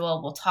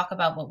individual, we'll talk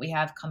about what we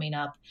have coming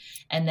up,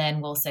 and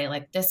then we'll say,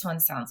 like, this one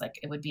sounds like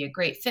it would be a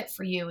great fit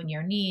for you and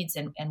your needs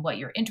and what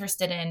you're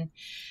interested in.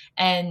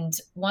 And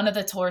one of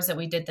the tours that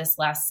we did this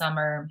last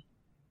summer,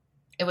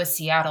 it was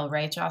Seattle,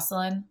 right,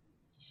 Jocelyn?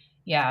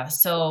 Yeah.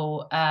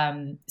 So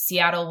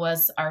Seattle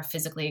was our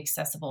physically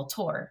accessible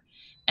tour.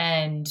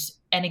 And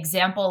an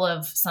example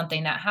of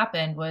something that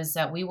happened was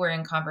that we were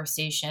in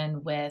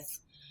conversation with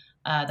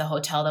the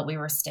hotel that we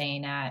were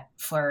staying at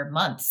for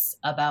months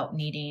about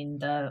needing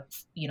the,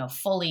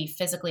 fully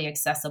physically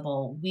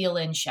accessible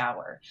wheel-in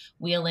shower,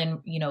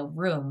 wheel-in,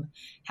 room,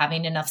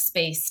 having enough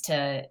space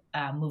to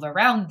move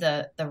around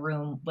the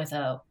room with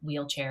a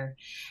wheelchair.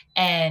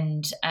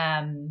 And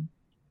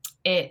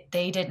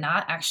they did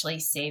not actually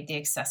save the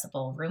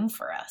accessible room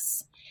for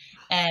us.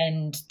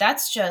 And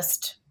that's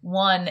just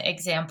one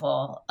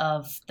example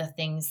of the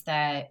things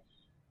that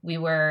we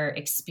were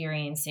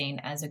experiencing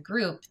as a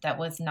group that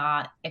was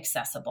not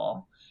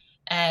accessible.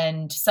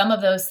 And some of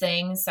those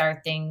things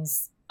are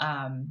things,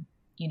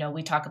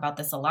 we talk about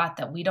this a lot,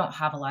 that we don't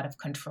have a lot of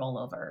control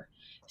over.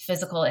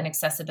 Physical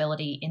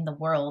inaccessibility in the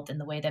world, in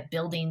the way that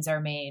buildings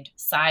are made,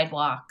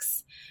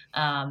 sidewalks,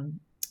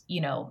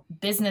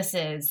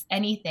 businesses,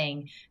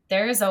 anything,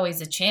 there is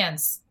always a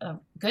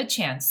good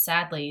chance,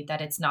 sadly,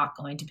 that it's not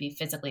going to be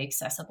physically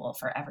accessible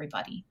for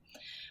everybody.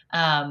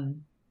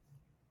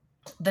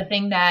 The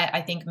thing that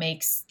I think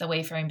makes the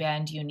Wayfaring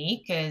Band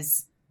unique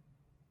is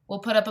we'll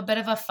put up a bit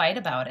of a fight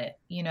about it.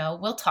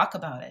 We'll talk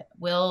about it.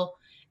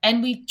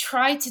 And we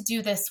try to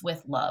do this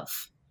with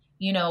love.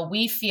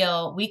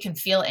 We can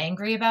feel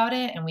angry about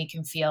it, and we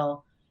can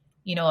feel,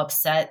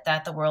 upset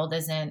that the world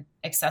isn't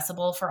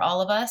accessible for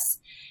all of us.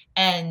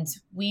 And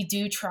we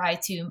do try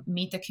to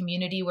meet the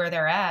community where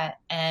they're at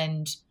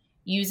and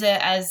use it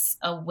as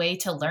a way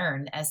to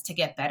learn, as to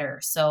get better.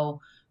 So,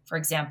 for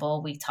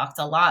example, we talked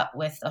a lot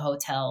with the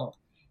hotel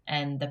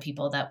and the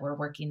people that were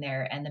working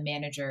there and the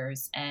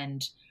managers.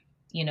 And,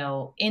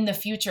 in the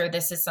future,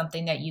 this is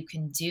something that you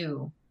can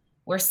do.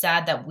 We're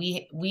sad that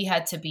we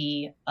had to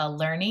be a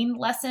learning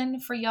lesson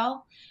for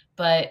y'all.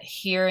 But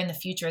here in the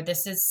future,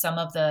 this is some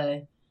of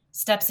the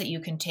steps that you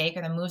can take,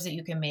 or the moves that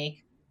you can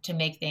make to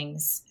make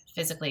things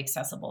physically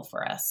accessible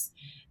for us.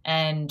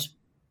 And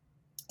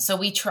so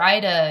we try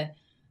to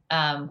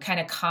kind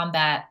of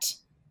combat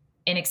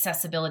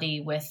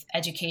inaccessibility with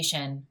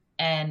education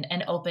and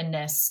an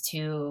openness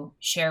to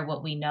share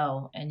what we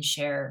know and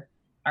share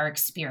our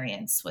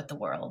experience with the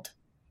world.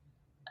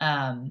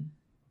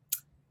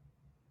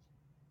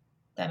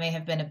 That may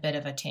have been a bit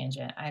of a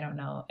tangent. I don't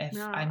know if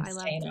I'm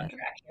staying on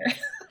track here.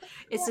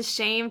 It's a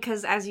shame,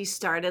 because as you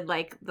started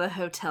like the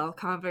hotel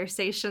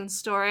conversation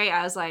story,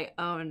 I was like,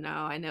 oh no,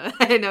 I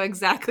know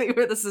exactly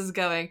where this is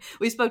going.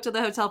 We spoke to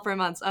the hotel for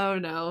months. Oh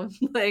no.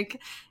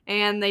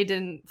 And they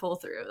didn't pull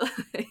through.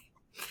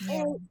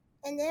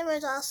 And there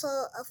was also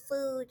a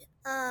food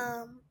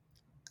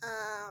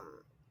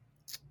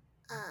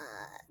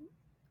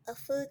a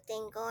food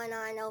thing going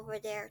on over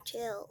there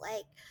too.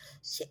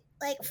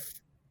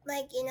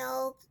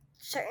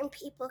 Certain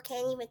people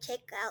can't even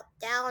take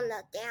down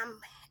the damn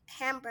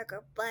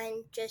hamburger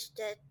bun just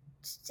to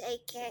say,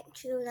 can't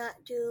you not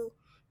do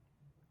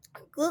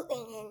gluten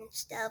and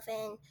stuff.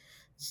 And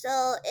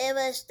so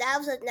that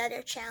was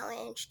another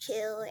challenge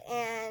too.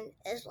 And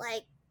it's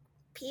like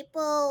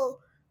people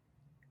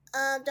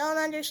don't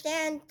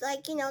understand,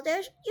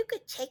 you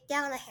could take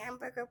down a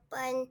hamburger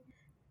bun,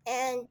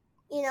 and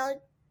you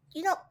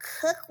don't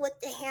cook with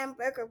the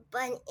hamburger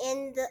bun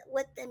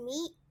with the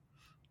meat.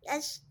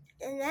 That's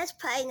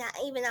probably not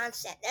even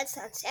that's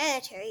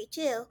unsanitary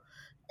too.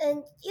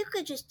 And you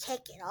could just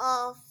take it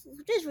off,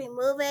 just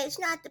remove it. It's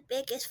not the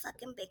biggest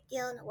fucking big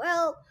deal in the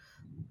world.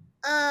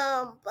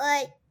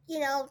 But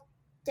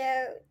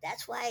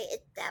that's why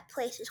that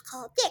place is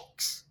called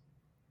Dick's.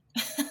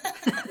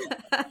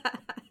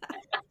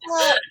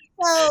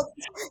 So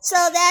So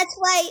that's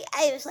why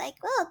I was like,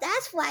 well,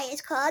 that's why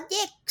it's called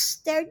dicks.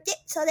 They're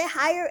dicks, so they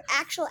hire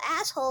actual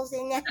assholes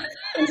in that.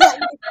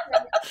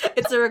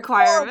 It's a So,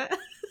 requirement.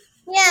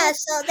 yeah,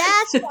 so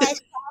that's why it's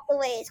called the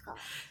way it's called.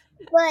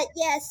 But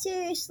yeah,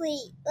 seriously,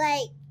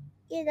 like,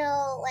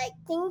 like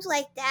things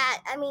like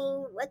that. I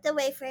mean, with the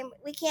Wayframe,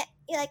 we can't,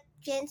 like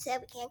Jen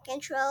said, we can't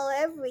control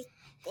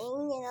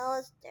everything.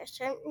 There's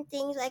certain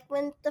things like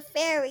when the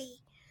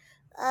ferry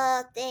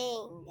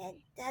thing and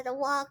had to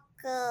walk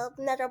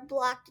another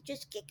block to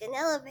just get an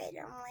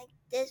elevator. I'm like,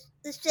 this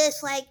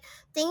just like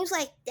things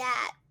like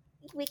that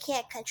we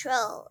can't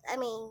control. I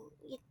mean,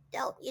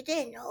 you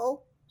didn't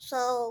know,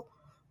 so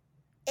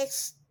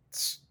it's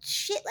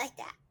shit like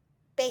that,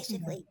 Yeah.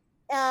 basically.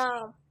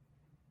 Um,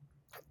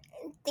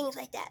 Things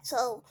like that.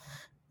 So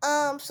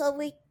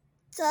we,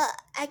 so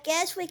I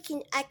guess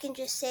I can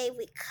just say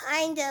we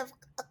kind of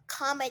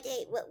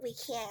accommodate what we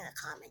can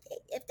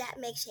accommodate, if that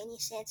makes any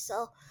sense.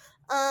 So,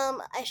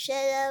 I should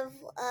have.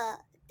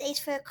 Thanks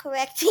for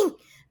correcting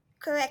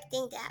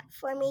that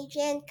for me,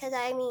 Jen. Because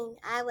I mean,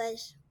 I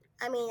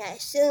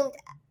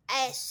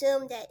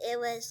assumed that it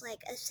was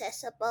like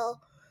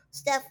accessible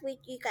stuff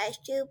you guys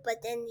do,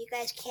 but then you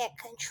guys can't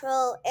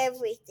control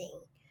everything,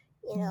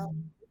 you know.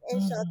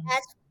 And so Mhm.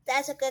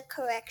 that's a good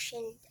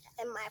correction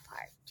in my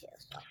part too.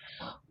 So.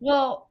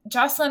 Well,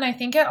 Jocelyn, I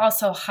think it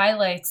also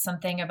highlights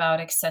something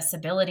about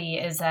accessibility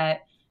is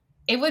that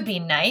it would be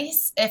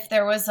nice if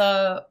there was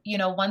a,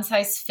 one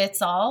size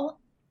fits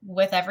all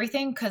with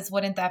everything, because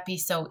wouldn't that be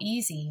so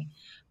easy?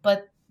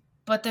 But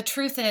the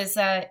truth is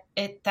that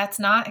that's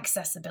not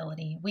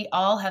accessibility. We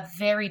all have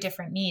very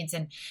different needs,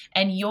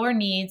 and your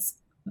needs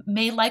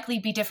may likely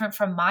be different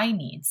from my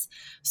needs.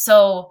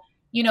 So,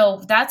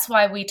 that's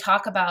why we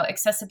talk about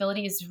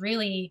accessibility is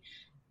really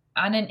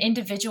on an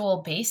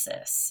individual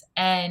basis.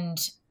 And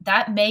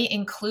that may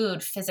include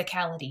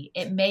physicality.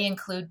 It may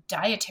include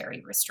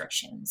dietary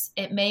restrictions.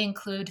 It may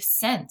include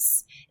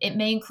sense. It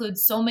may include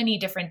so many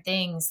different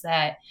things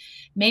that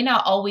may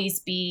not always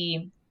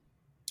be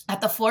at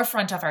the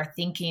forefront of our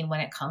thinking when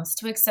it comes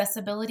to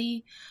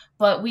accessibility.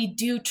 But we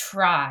do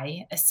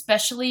try,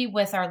 especially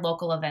with our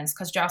local events,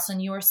 because Jocelyn,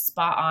 you were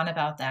spot on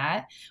about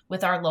that.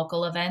 With our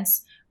local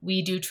events,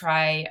 we do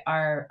try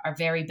our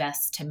very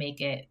best to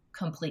make it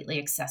completely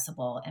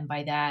accessible. And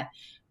by that,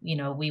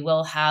 we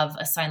will have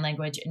a sign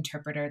language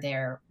interpreter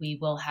there. We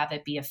will have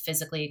it be a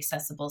physically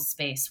accessible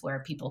space where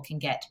people can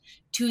get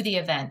to the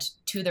event,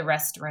 to the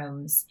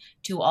restrooms,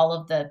 to all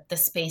of the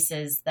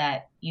spaces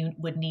that you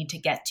would need to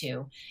get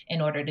to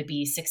in order to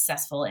be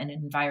successful in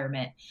an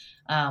environment.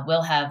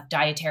 We'll have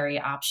dietary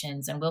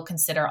options, and we'll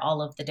consider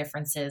all of the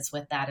differences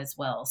with that as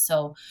well.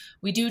 So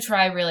we do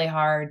try really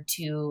hard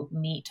to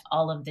meet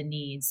all of the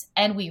needs,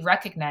 and we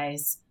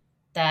recognize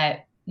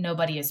that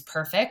nobody is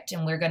perfect,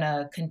 and we're going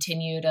to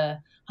continue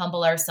to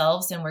humble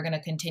ourselves, and we're going to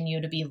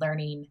continue to be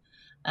learning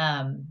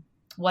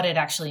what it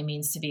actually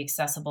means to be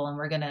accessible.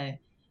 And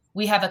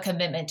we have a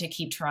commitment to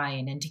keep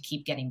trying and to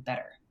keep getting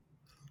better.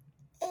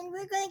 And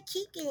we're going to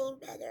keep getting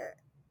better,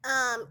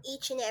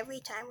 each and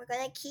every time. We're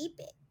going to keep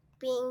it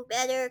being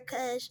better,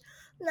 because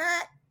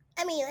not,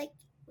 I mean, like,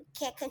 we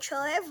can't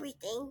control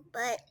everything,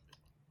 but,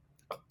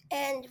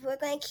 and we're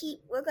going to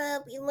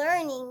be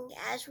learning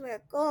as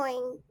we're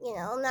going.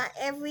 Not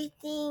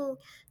everything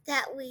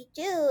that we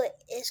do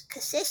is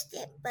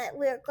consistent, but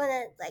we're going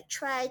to, like,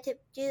 try to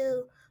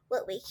do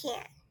what we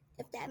can,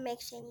 if that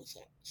makes any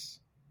sense.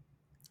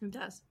 It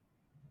does.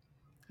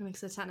 It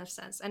makes a ton of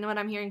sense. And what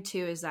I'm hearing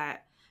too is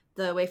that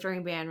the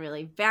Wayfaring band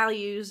really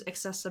values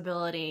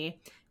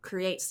accessibility,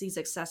 creates these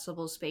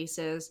accessible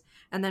spaces,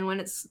 and then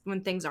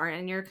when things aren't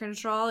in your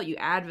control, you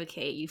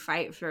advocate, you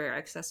fight for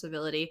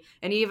accessibility,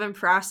 and you even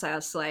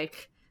process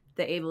like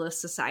the ableist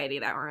society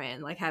that we're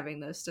in, like having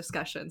those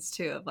discussions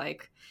too of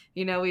like,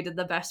 we did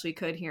the best we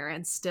could here,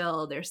 and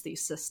still there's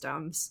these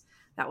systems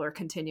that we're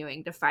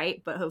continuing to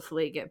fight, but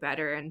hopefully get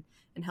better and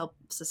help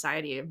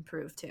society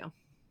improve too.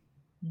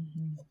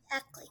 Mm-hmm.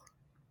 Exactly.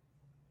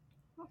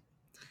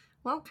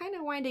 Well, kind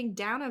of winding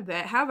down a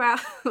bit, how about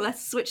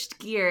let's switch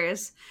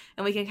gears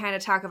and we can kind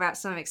of talk about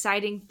some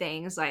exciting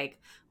things like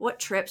what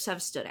trips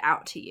have stood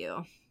out to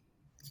you?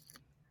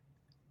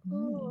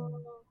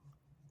 Ooh.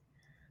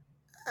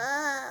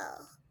 Oh,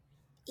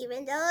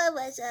 even though it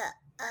was a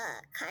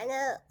kind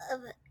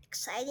of an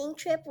exciting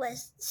trip,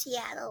 was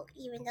Seattle.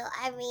 Even though,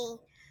 I mean,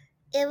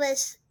 it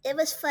was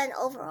fun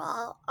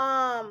overall.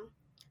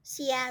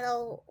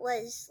 Seattle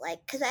was like,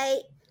 cause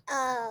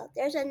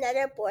there's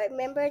another board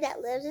member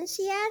that lives in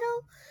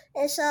Seattle,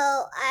 and so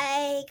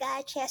I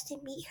got a chance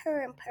to meet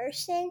her in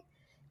person,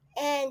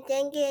 and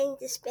then getting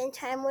to spend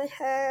time with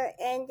her,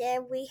 and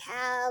then we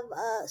have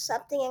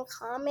something in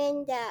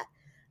common that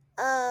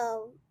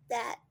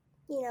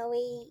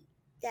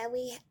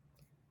we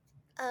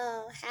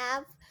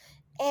have,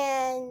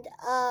 and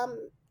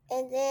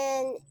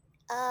then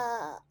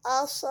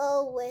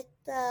also with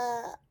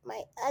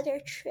my other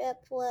trip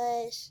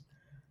was,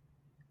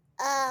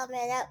 oh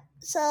man,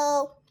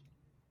 so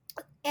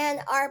Ann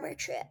Arbor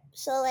trip.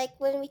 So like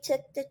when we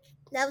took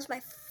that was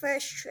my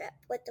first trip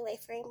with the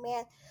Wayfaring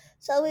band.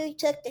 So we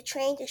took the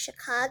train to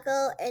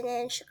Chicago, and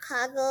then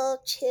Chicago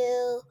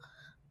to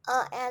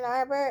Ann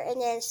Arbor,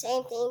 and then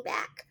same thing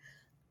back.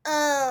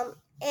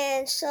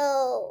 And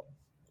so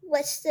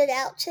what stood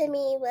out to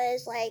me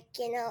was like,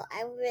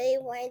 I really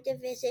wanted to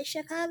visit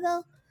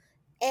Chicago,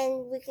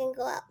 and we couldn't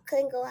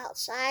go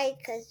outside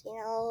because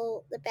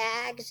the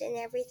bags and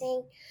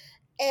everything.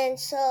 And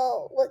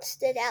so what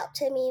stood out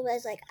to me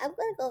was like, I'm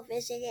gonna go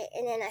visit it,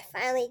 and then I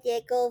finally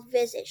did go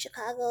visit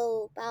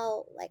Chicago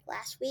about like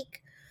last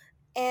week.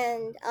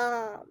 And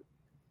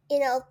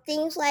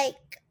things like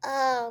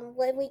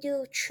when we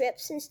do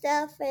trips and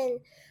stuff,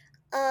 and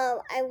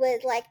I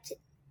would like to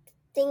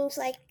things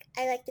like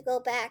I like to go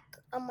back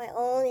on my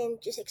own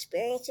and just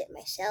experience it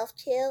myself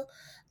too.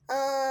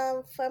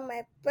 For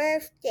my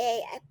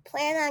birthday, I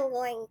plan on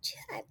going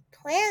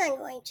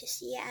to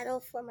Seattle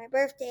for my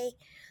birthday.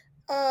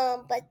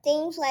 But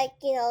things like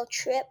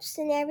trips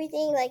and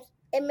everything, like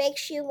it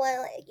makes you want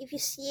to, like, if you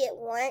see it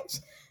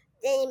once,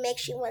 then it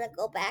makes you want to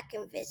go back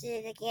and visit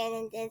it again,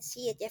 and then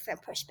see a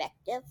different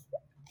perspective,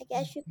 I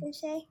guess you can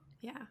say,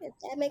 Yeah. if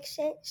that makes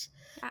sense.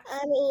 Yeah.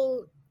 I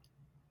mean,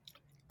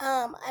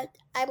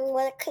 I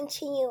want to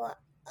continue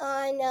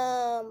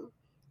on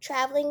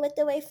traveling with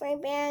the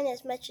Wayfaring band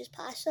as much as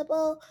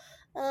possible.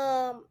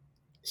 Um,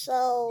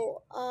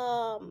 so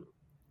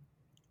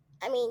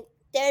I mean,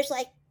 there's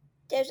like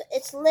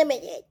it's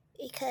limited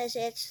because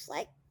it's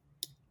like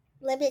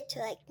limited to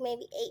like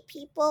maybe 8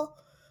 people,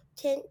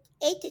 8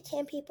 to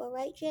 10 people,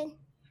 right, Jen?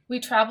 We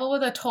travel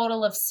with a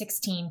total of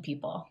 16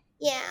 people.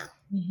 Yeah,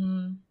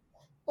 Mm-hmm.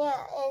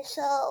 yeah, and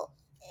so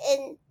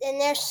and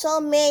there's so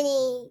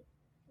many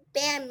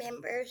band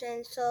members,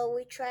 and so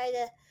we try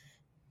to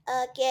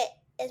get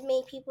as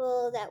many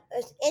people that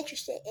is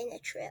interested in the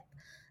trip.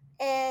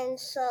 And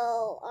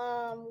so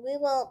we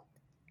won't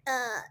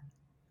uh,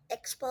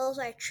 expose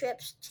our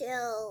trips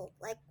till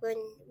like when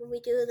we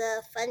do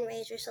the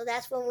fundraiser. So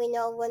that's when we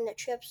know when the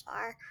trips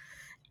are.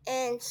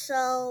 And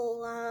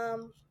so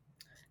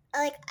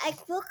I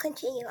will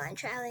continue on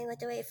traveling with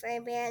the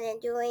Wayfaring band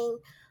and doing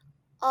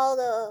all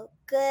the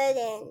good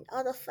and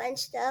all the fun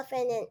stuff.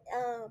 And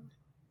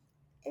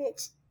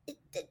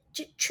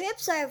the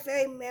trips are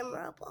very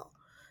memorable,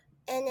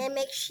 and it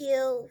makes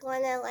you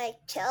want to like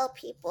tell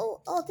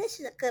people, oh, this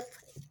is a good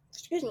place,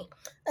 excuse me,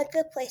 a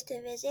good place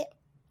to visit.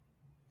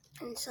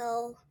 And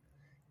so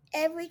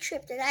every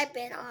trip that I've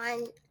been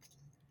on,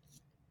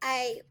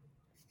 I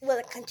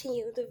will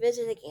continue to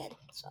visit again.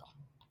 So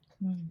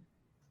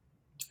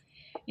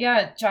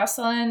Yeah,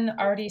 Jocelyn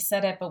already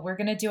said it, but we're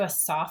going to do a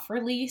soft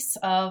release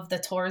of the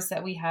tours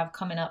that we have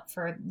coming up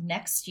for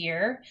next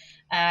year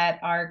at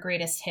our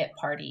greatest hit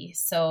party.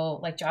 So,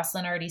 like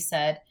Jocelyn already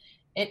said,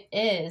 it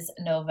is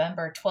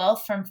November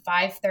 12th from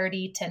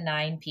 5:30 to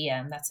 9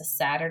 p.m. That's a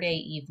Saturday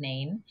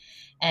evening.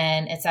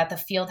 And it's at the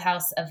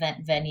Fieldhouse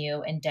event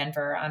venue in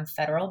Denver on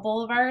Federal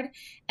Boulevard.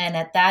 And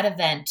at that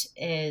event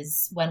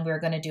is when we're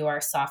going to do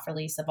our soft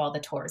release of all the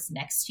tours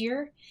next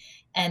year.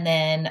 And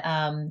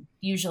then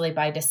usually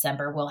by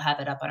December, we'll have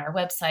it up on our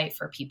website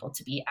for people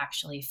to be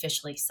actually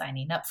officially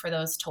signing up for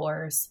those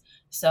tours.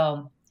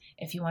 So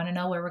if you want to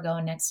know where we're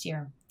going next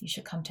year, you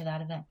should come to that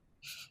event.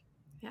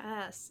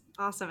 Yes.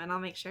 Awesome. And I'll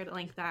make sure to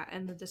link that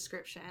in the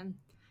description.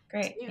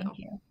 Great. Too. Thank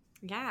you.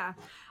 Yeah.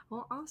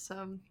 Well,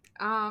 awesome.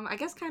 I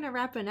guess kind of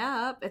wrapping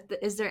up,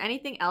 is there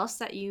anything else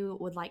that you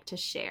would like to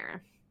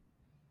share?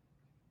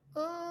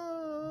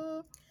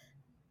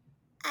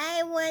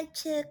 I want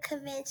to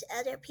convince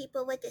other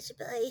people with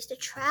disabilities to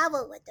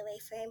travel with the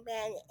Wayfaring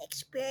band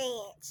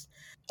experience.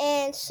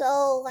 And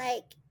so,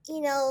 like,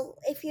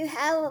 if you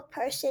have a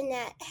person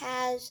that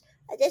has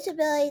a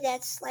disability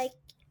that's like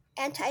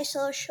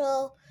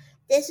antisocial,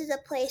 this is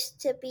a place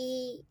to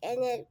be.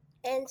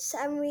 And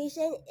some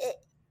reason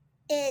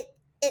it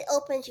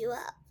opens you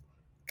up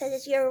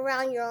because you're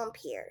around your own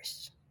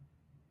peers.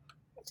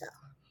 So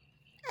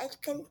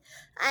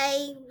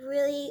I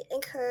really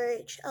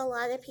encourage a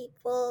lot of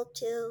people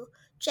to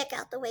check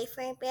out the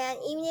Wayfaring band,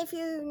 even if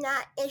you're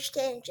not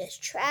interested in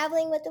just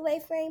traveling with the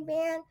Wayfaring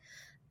band.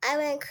 I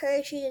would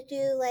encourage you to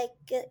do like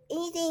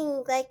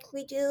anything, like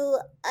we do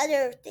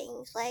other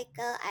things like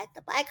at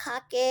the bike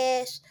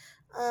caucus,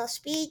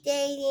 speed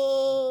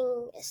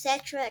dating,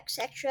 etc.,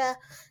 etc.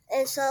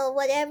 And so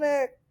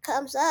whatever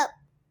comes up,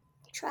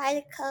 try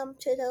to come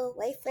to the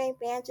Wayfaring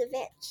band's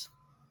events.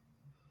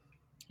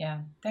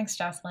 Yeah. Thanks,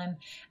 Jocelyn.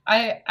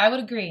 I would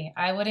agree.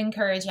 I would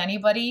encourage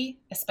anybody,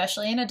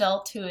 especially an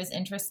adult who is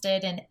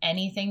interested in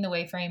anything the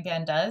Wayfaring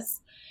band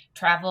does,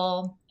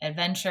 travel,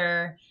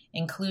 adventure,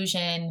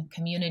 inclusion,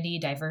 community,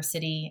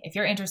 diversity. If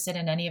you're interested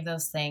in any of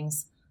those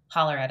things,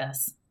 holler at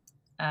us.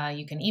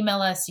 You can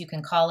email us, you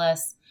can call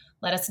us,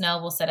 let us know.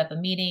 We'll set up a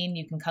meeting.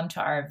 You can come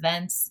to our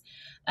events.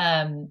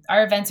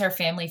 Our events are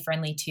family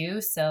friendly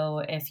too. So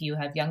if you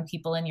have young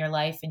people in your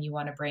life and you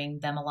want to bring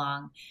them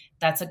along,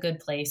 that's a good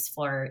place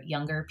for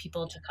younger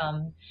people to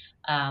come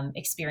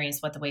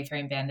experience what the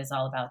Wayfaring Band is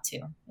all about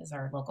too, is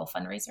our local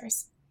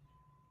fundraisers.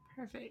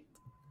 Perfect.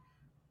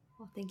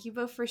 Well, thank you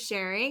both for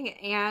sharing.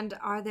 And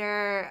are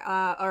there,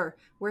 or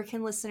where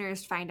can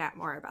listeners find out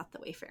more about the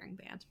Wayfaring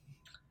Band?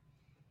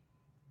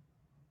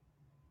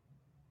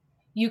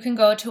 You can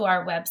go to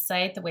our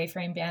website,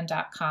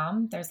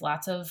 thewayfaringband.com. There's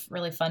lots of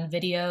really fun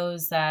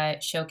videos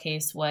that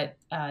showcase what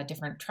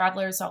different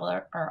travelers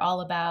are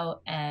all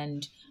about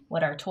and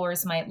what our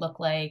tours might look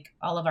like.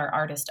 All of our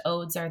artist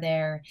odes are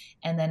there.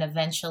 And then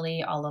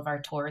eventually all of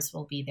our tours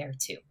will be there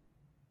too.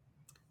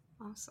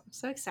 Awesome.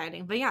 So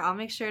exciting. But yeah, I'll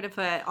make sure to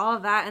put all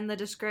of that in the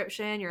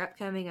description, your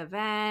upcoming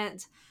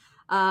event.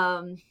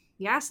 So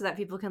that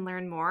people can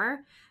learn more.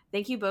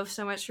 Thank you both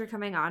so much for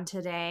coming on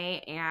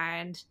today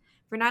and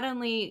for not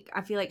only, I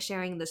feel like,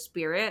 sharing the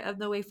spirit of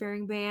the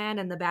Wayfaring Band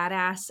and the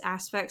badass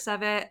aspects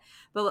of it,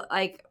 but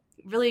like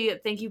really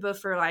thank you both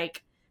for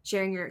like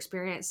sharing your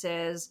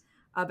experiences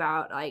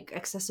about like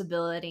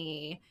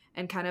accessibility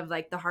and kind of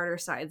like the harder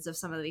sides of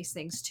some of these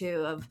things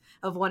too,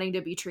 of wanting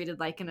to be treated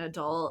like an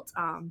adult.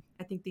 I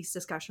think these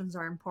discussions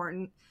are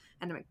important,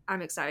 and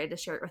I'm excited to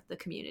share it with the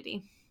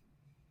community.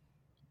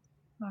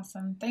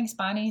 Awesome. Thanks,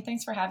 Bonnie.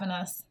 Thanks for having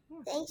us.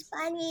 Thanks,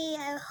 Bonnie.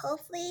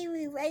 Hopefully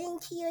we run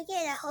into you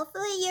again.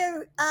 Hopefully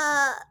you're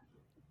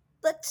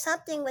booked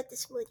something with the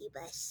smoothie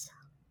bus.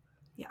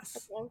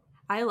 Yes. Okay.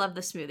 I love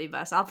the smoothie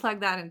bus. I'll plug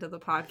that into the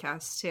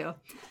podcast too.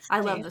 I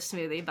love the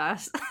smoothie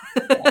bus.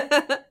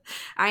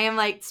 I am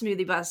like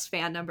smoothie bus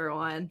fan number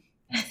one.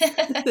 I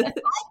think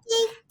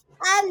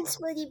I'm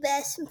smoothie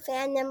bus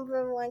fan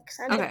number one.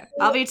 Okay,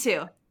 I'll be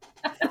two.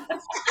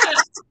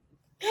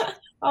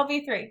 I'll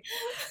be three.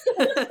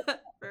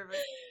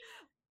 Perfect.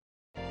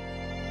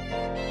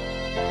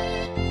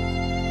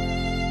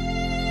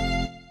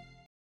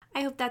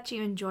 I hope that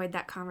you enjoyed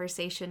that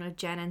conversation with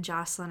Jen and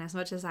Jocelyn as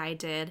much as I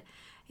did.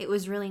 It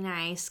was really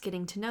nice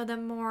getting to know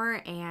them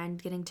more and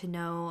getting to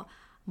know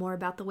more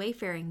about the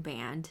Wayfaring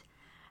Band.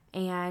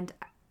 And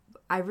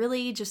I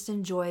really just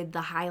enjoyed the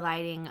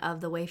highlighting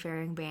of the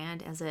Wayfaring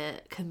Band as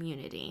a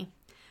community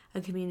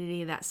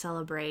that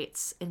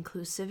celebrates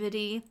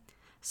inclusivity,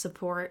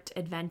 support,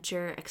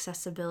 adventure,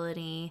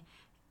 accessibility,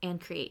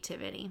 and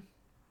creativity.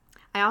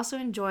 I also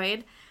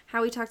enjoyed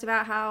how we talked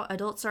about how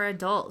adults are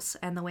adults,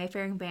 and the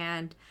Wayfaring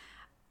Band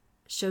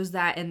shows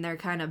that in their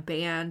kind of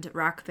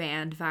rock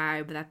band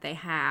vibe that they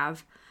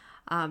have,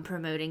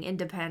 promoting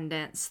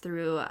independence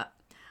through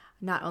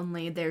not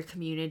only their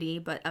community,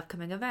 but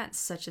upcoming events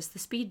such as the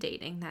speed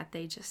dating that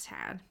they just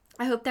had.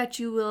 I hope that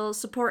you will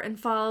support and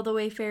follow the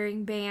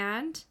Wayfaring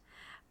Band.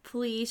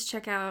 Please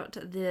check out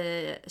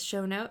the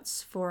show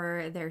notes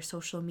for their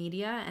social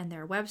media and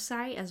their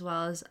website, as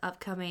well as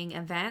upcoming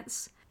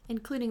events,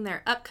 including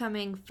their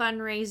upcoming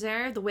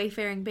fundraiser, the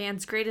Wayfaring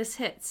Band's Greatest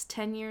Hits,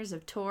 10 Years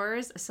of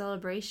Tours, a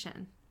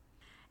celebration.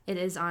 It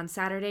is on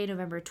Saturday,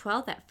 November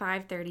 12th at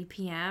 5:30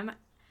 p.m.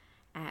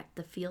 at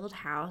the Field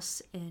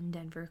House in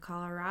Denver,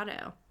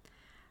 Colorado.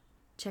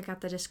 Check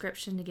out the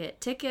description to get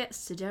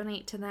tickets, to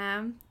donate to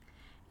them.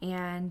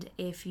 And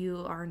if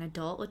you are an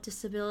adult with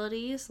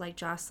disabilities, like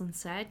Jocelyn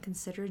said,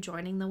 consider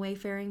joining the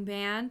Wayfaring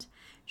Band,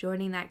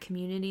 joining that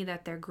community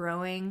that they're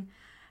growing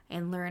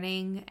and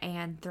learning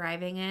and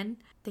thriving in.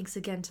 Thanks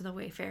again to the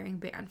Wayfaring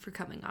Band for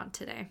coming on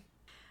today.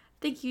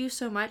 Thank you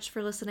so much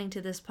for listening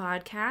to this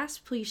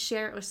podcast. Please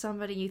share it with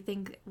somebody you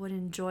think would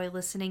enjoy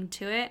listening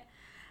to it.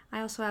 I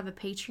also have a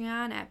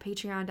Patreon at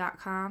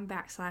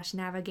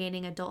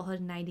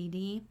patreon.com/navigatingadulthoodin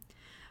IDD.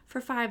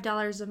 For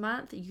 $5 a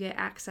month, you get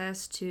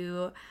access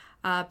to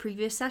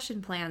previous session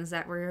plans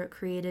that were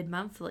created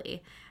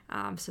monthly.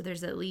 So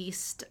there's at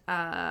least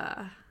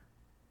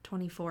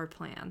 24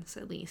 plans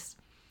at least.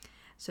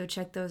 So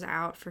check those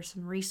out for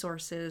some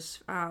resources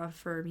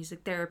for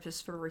music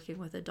therapists for working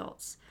with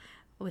adults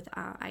with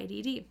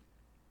IDD.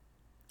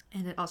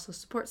 And it also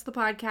supports the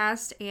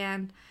podcast,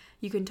 and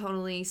you can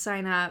totally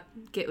sign up,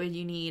 get what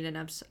you need, and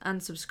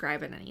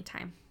unsubscribe at any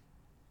time.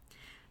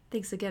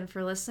 Thanks again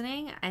for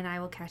listening, and I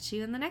will catch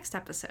you in the next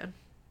episode.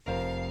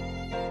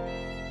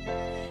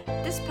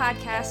 This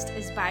podcast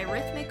is by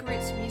Rhythmic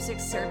Roots Music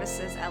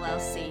Services,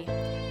 LLC,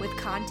 with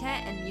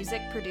content and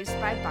music produced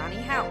by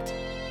Bonnie Haupt.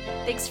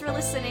 Thanks for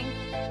listening.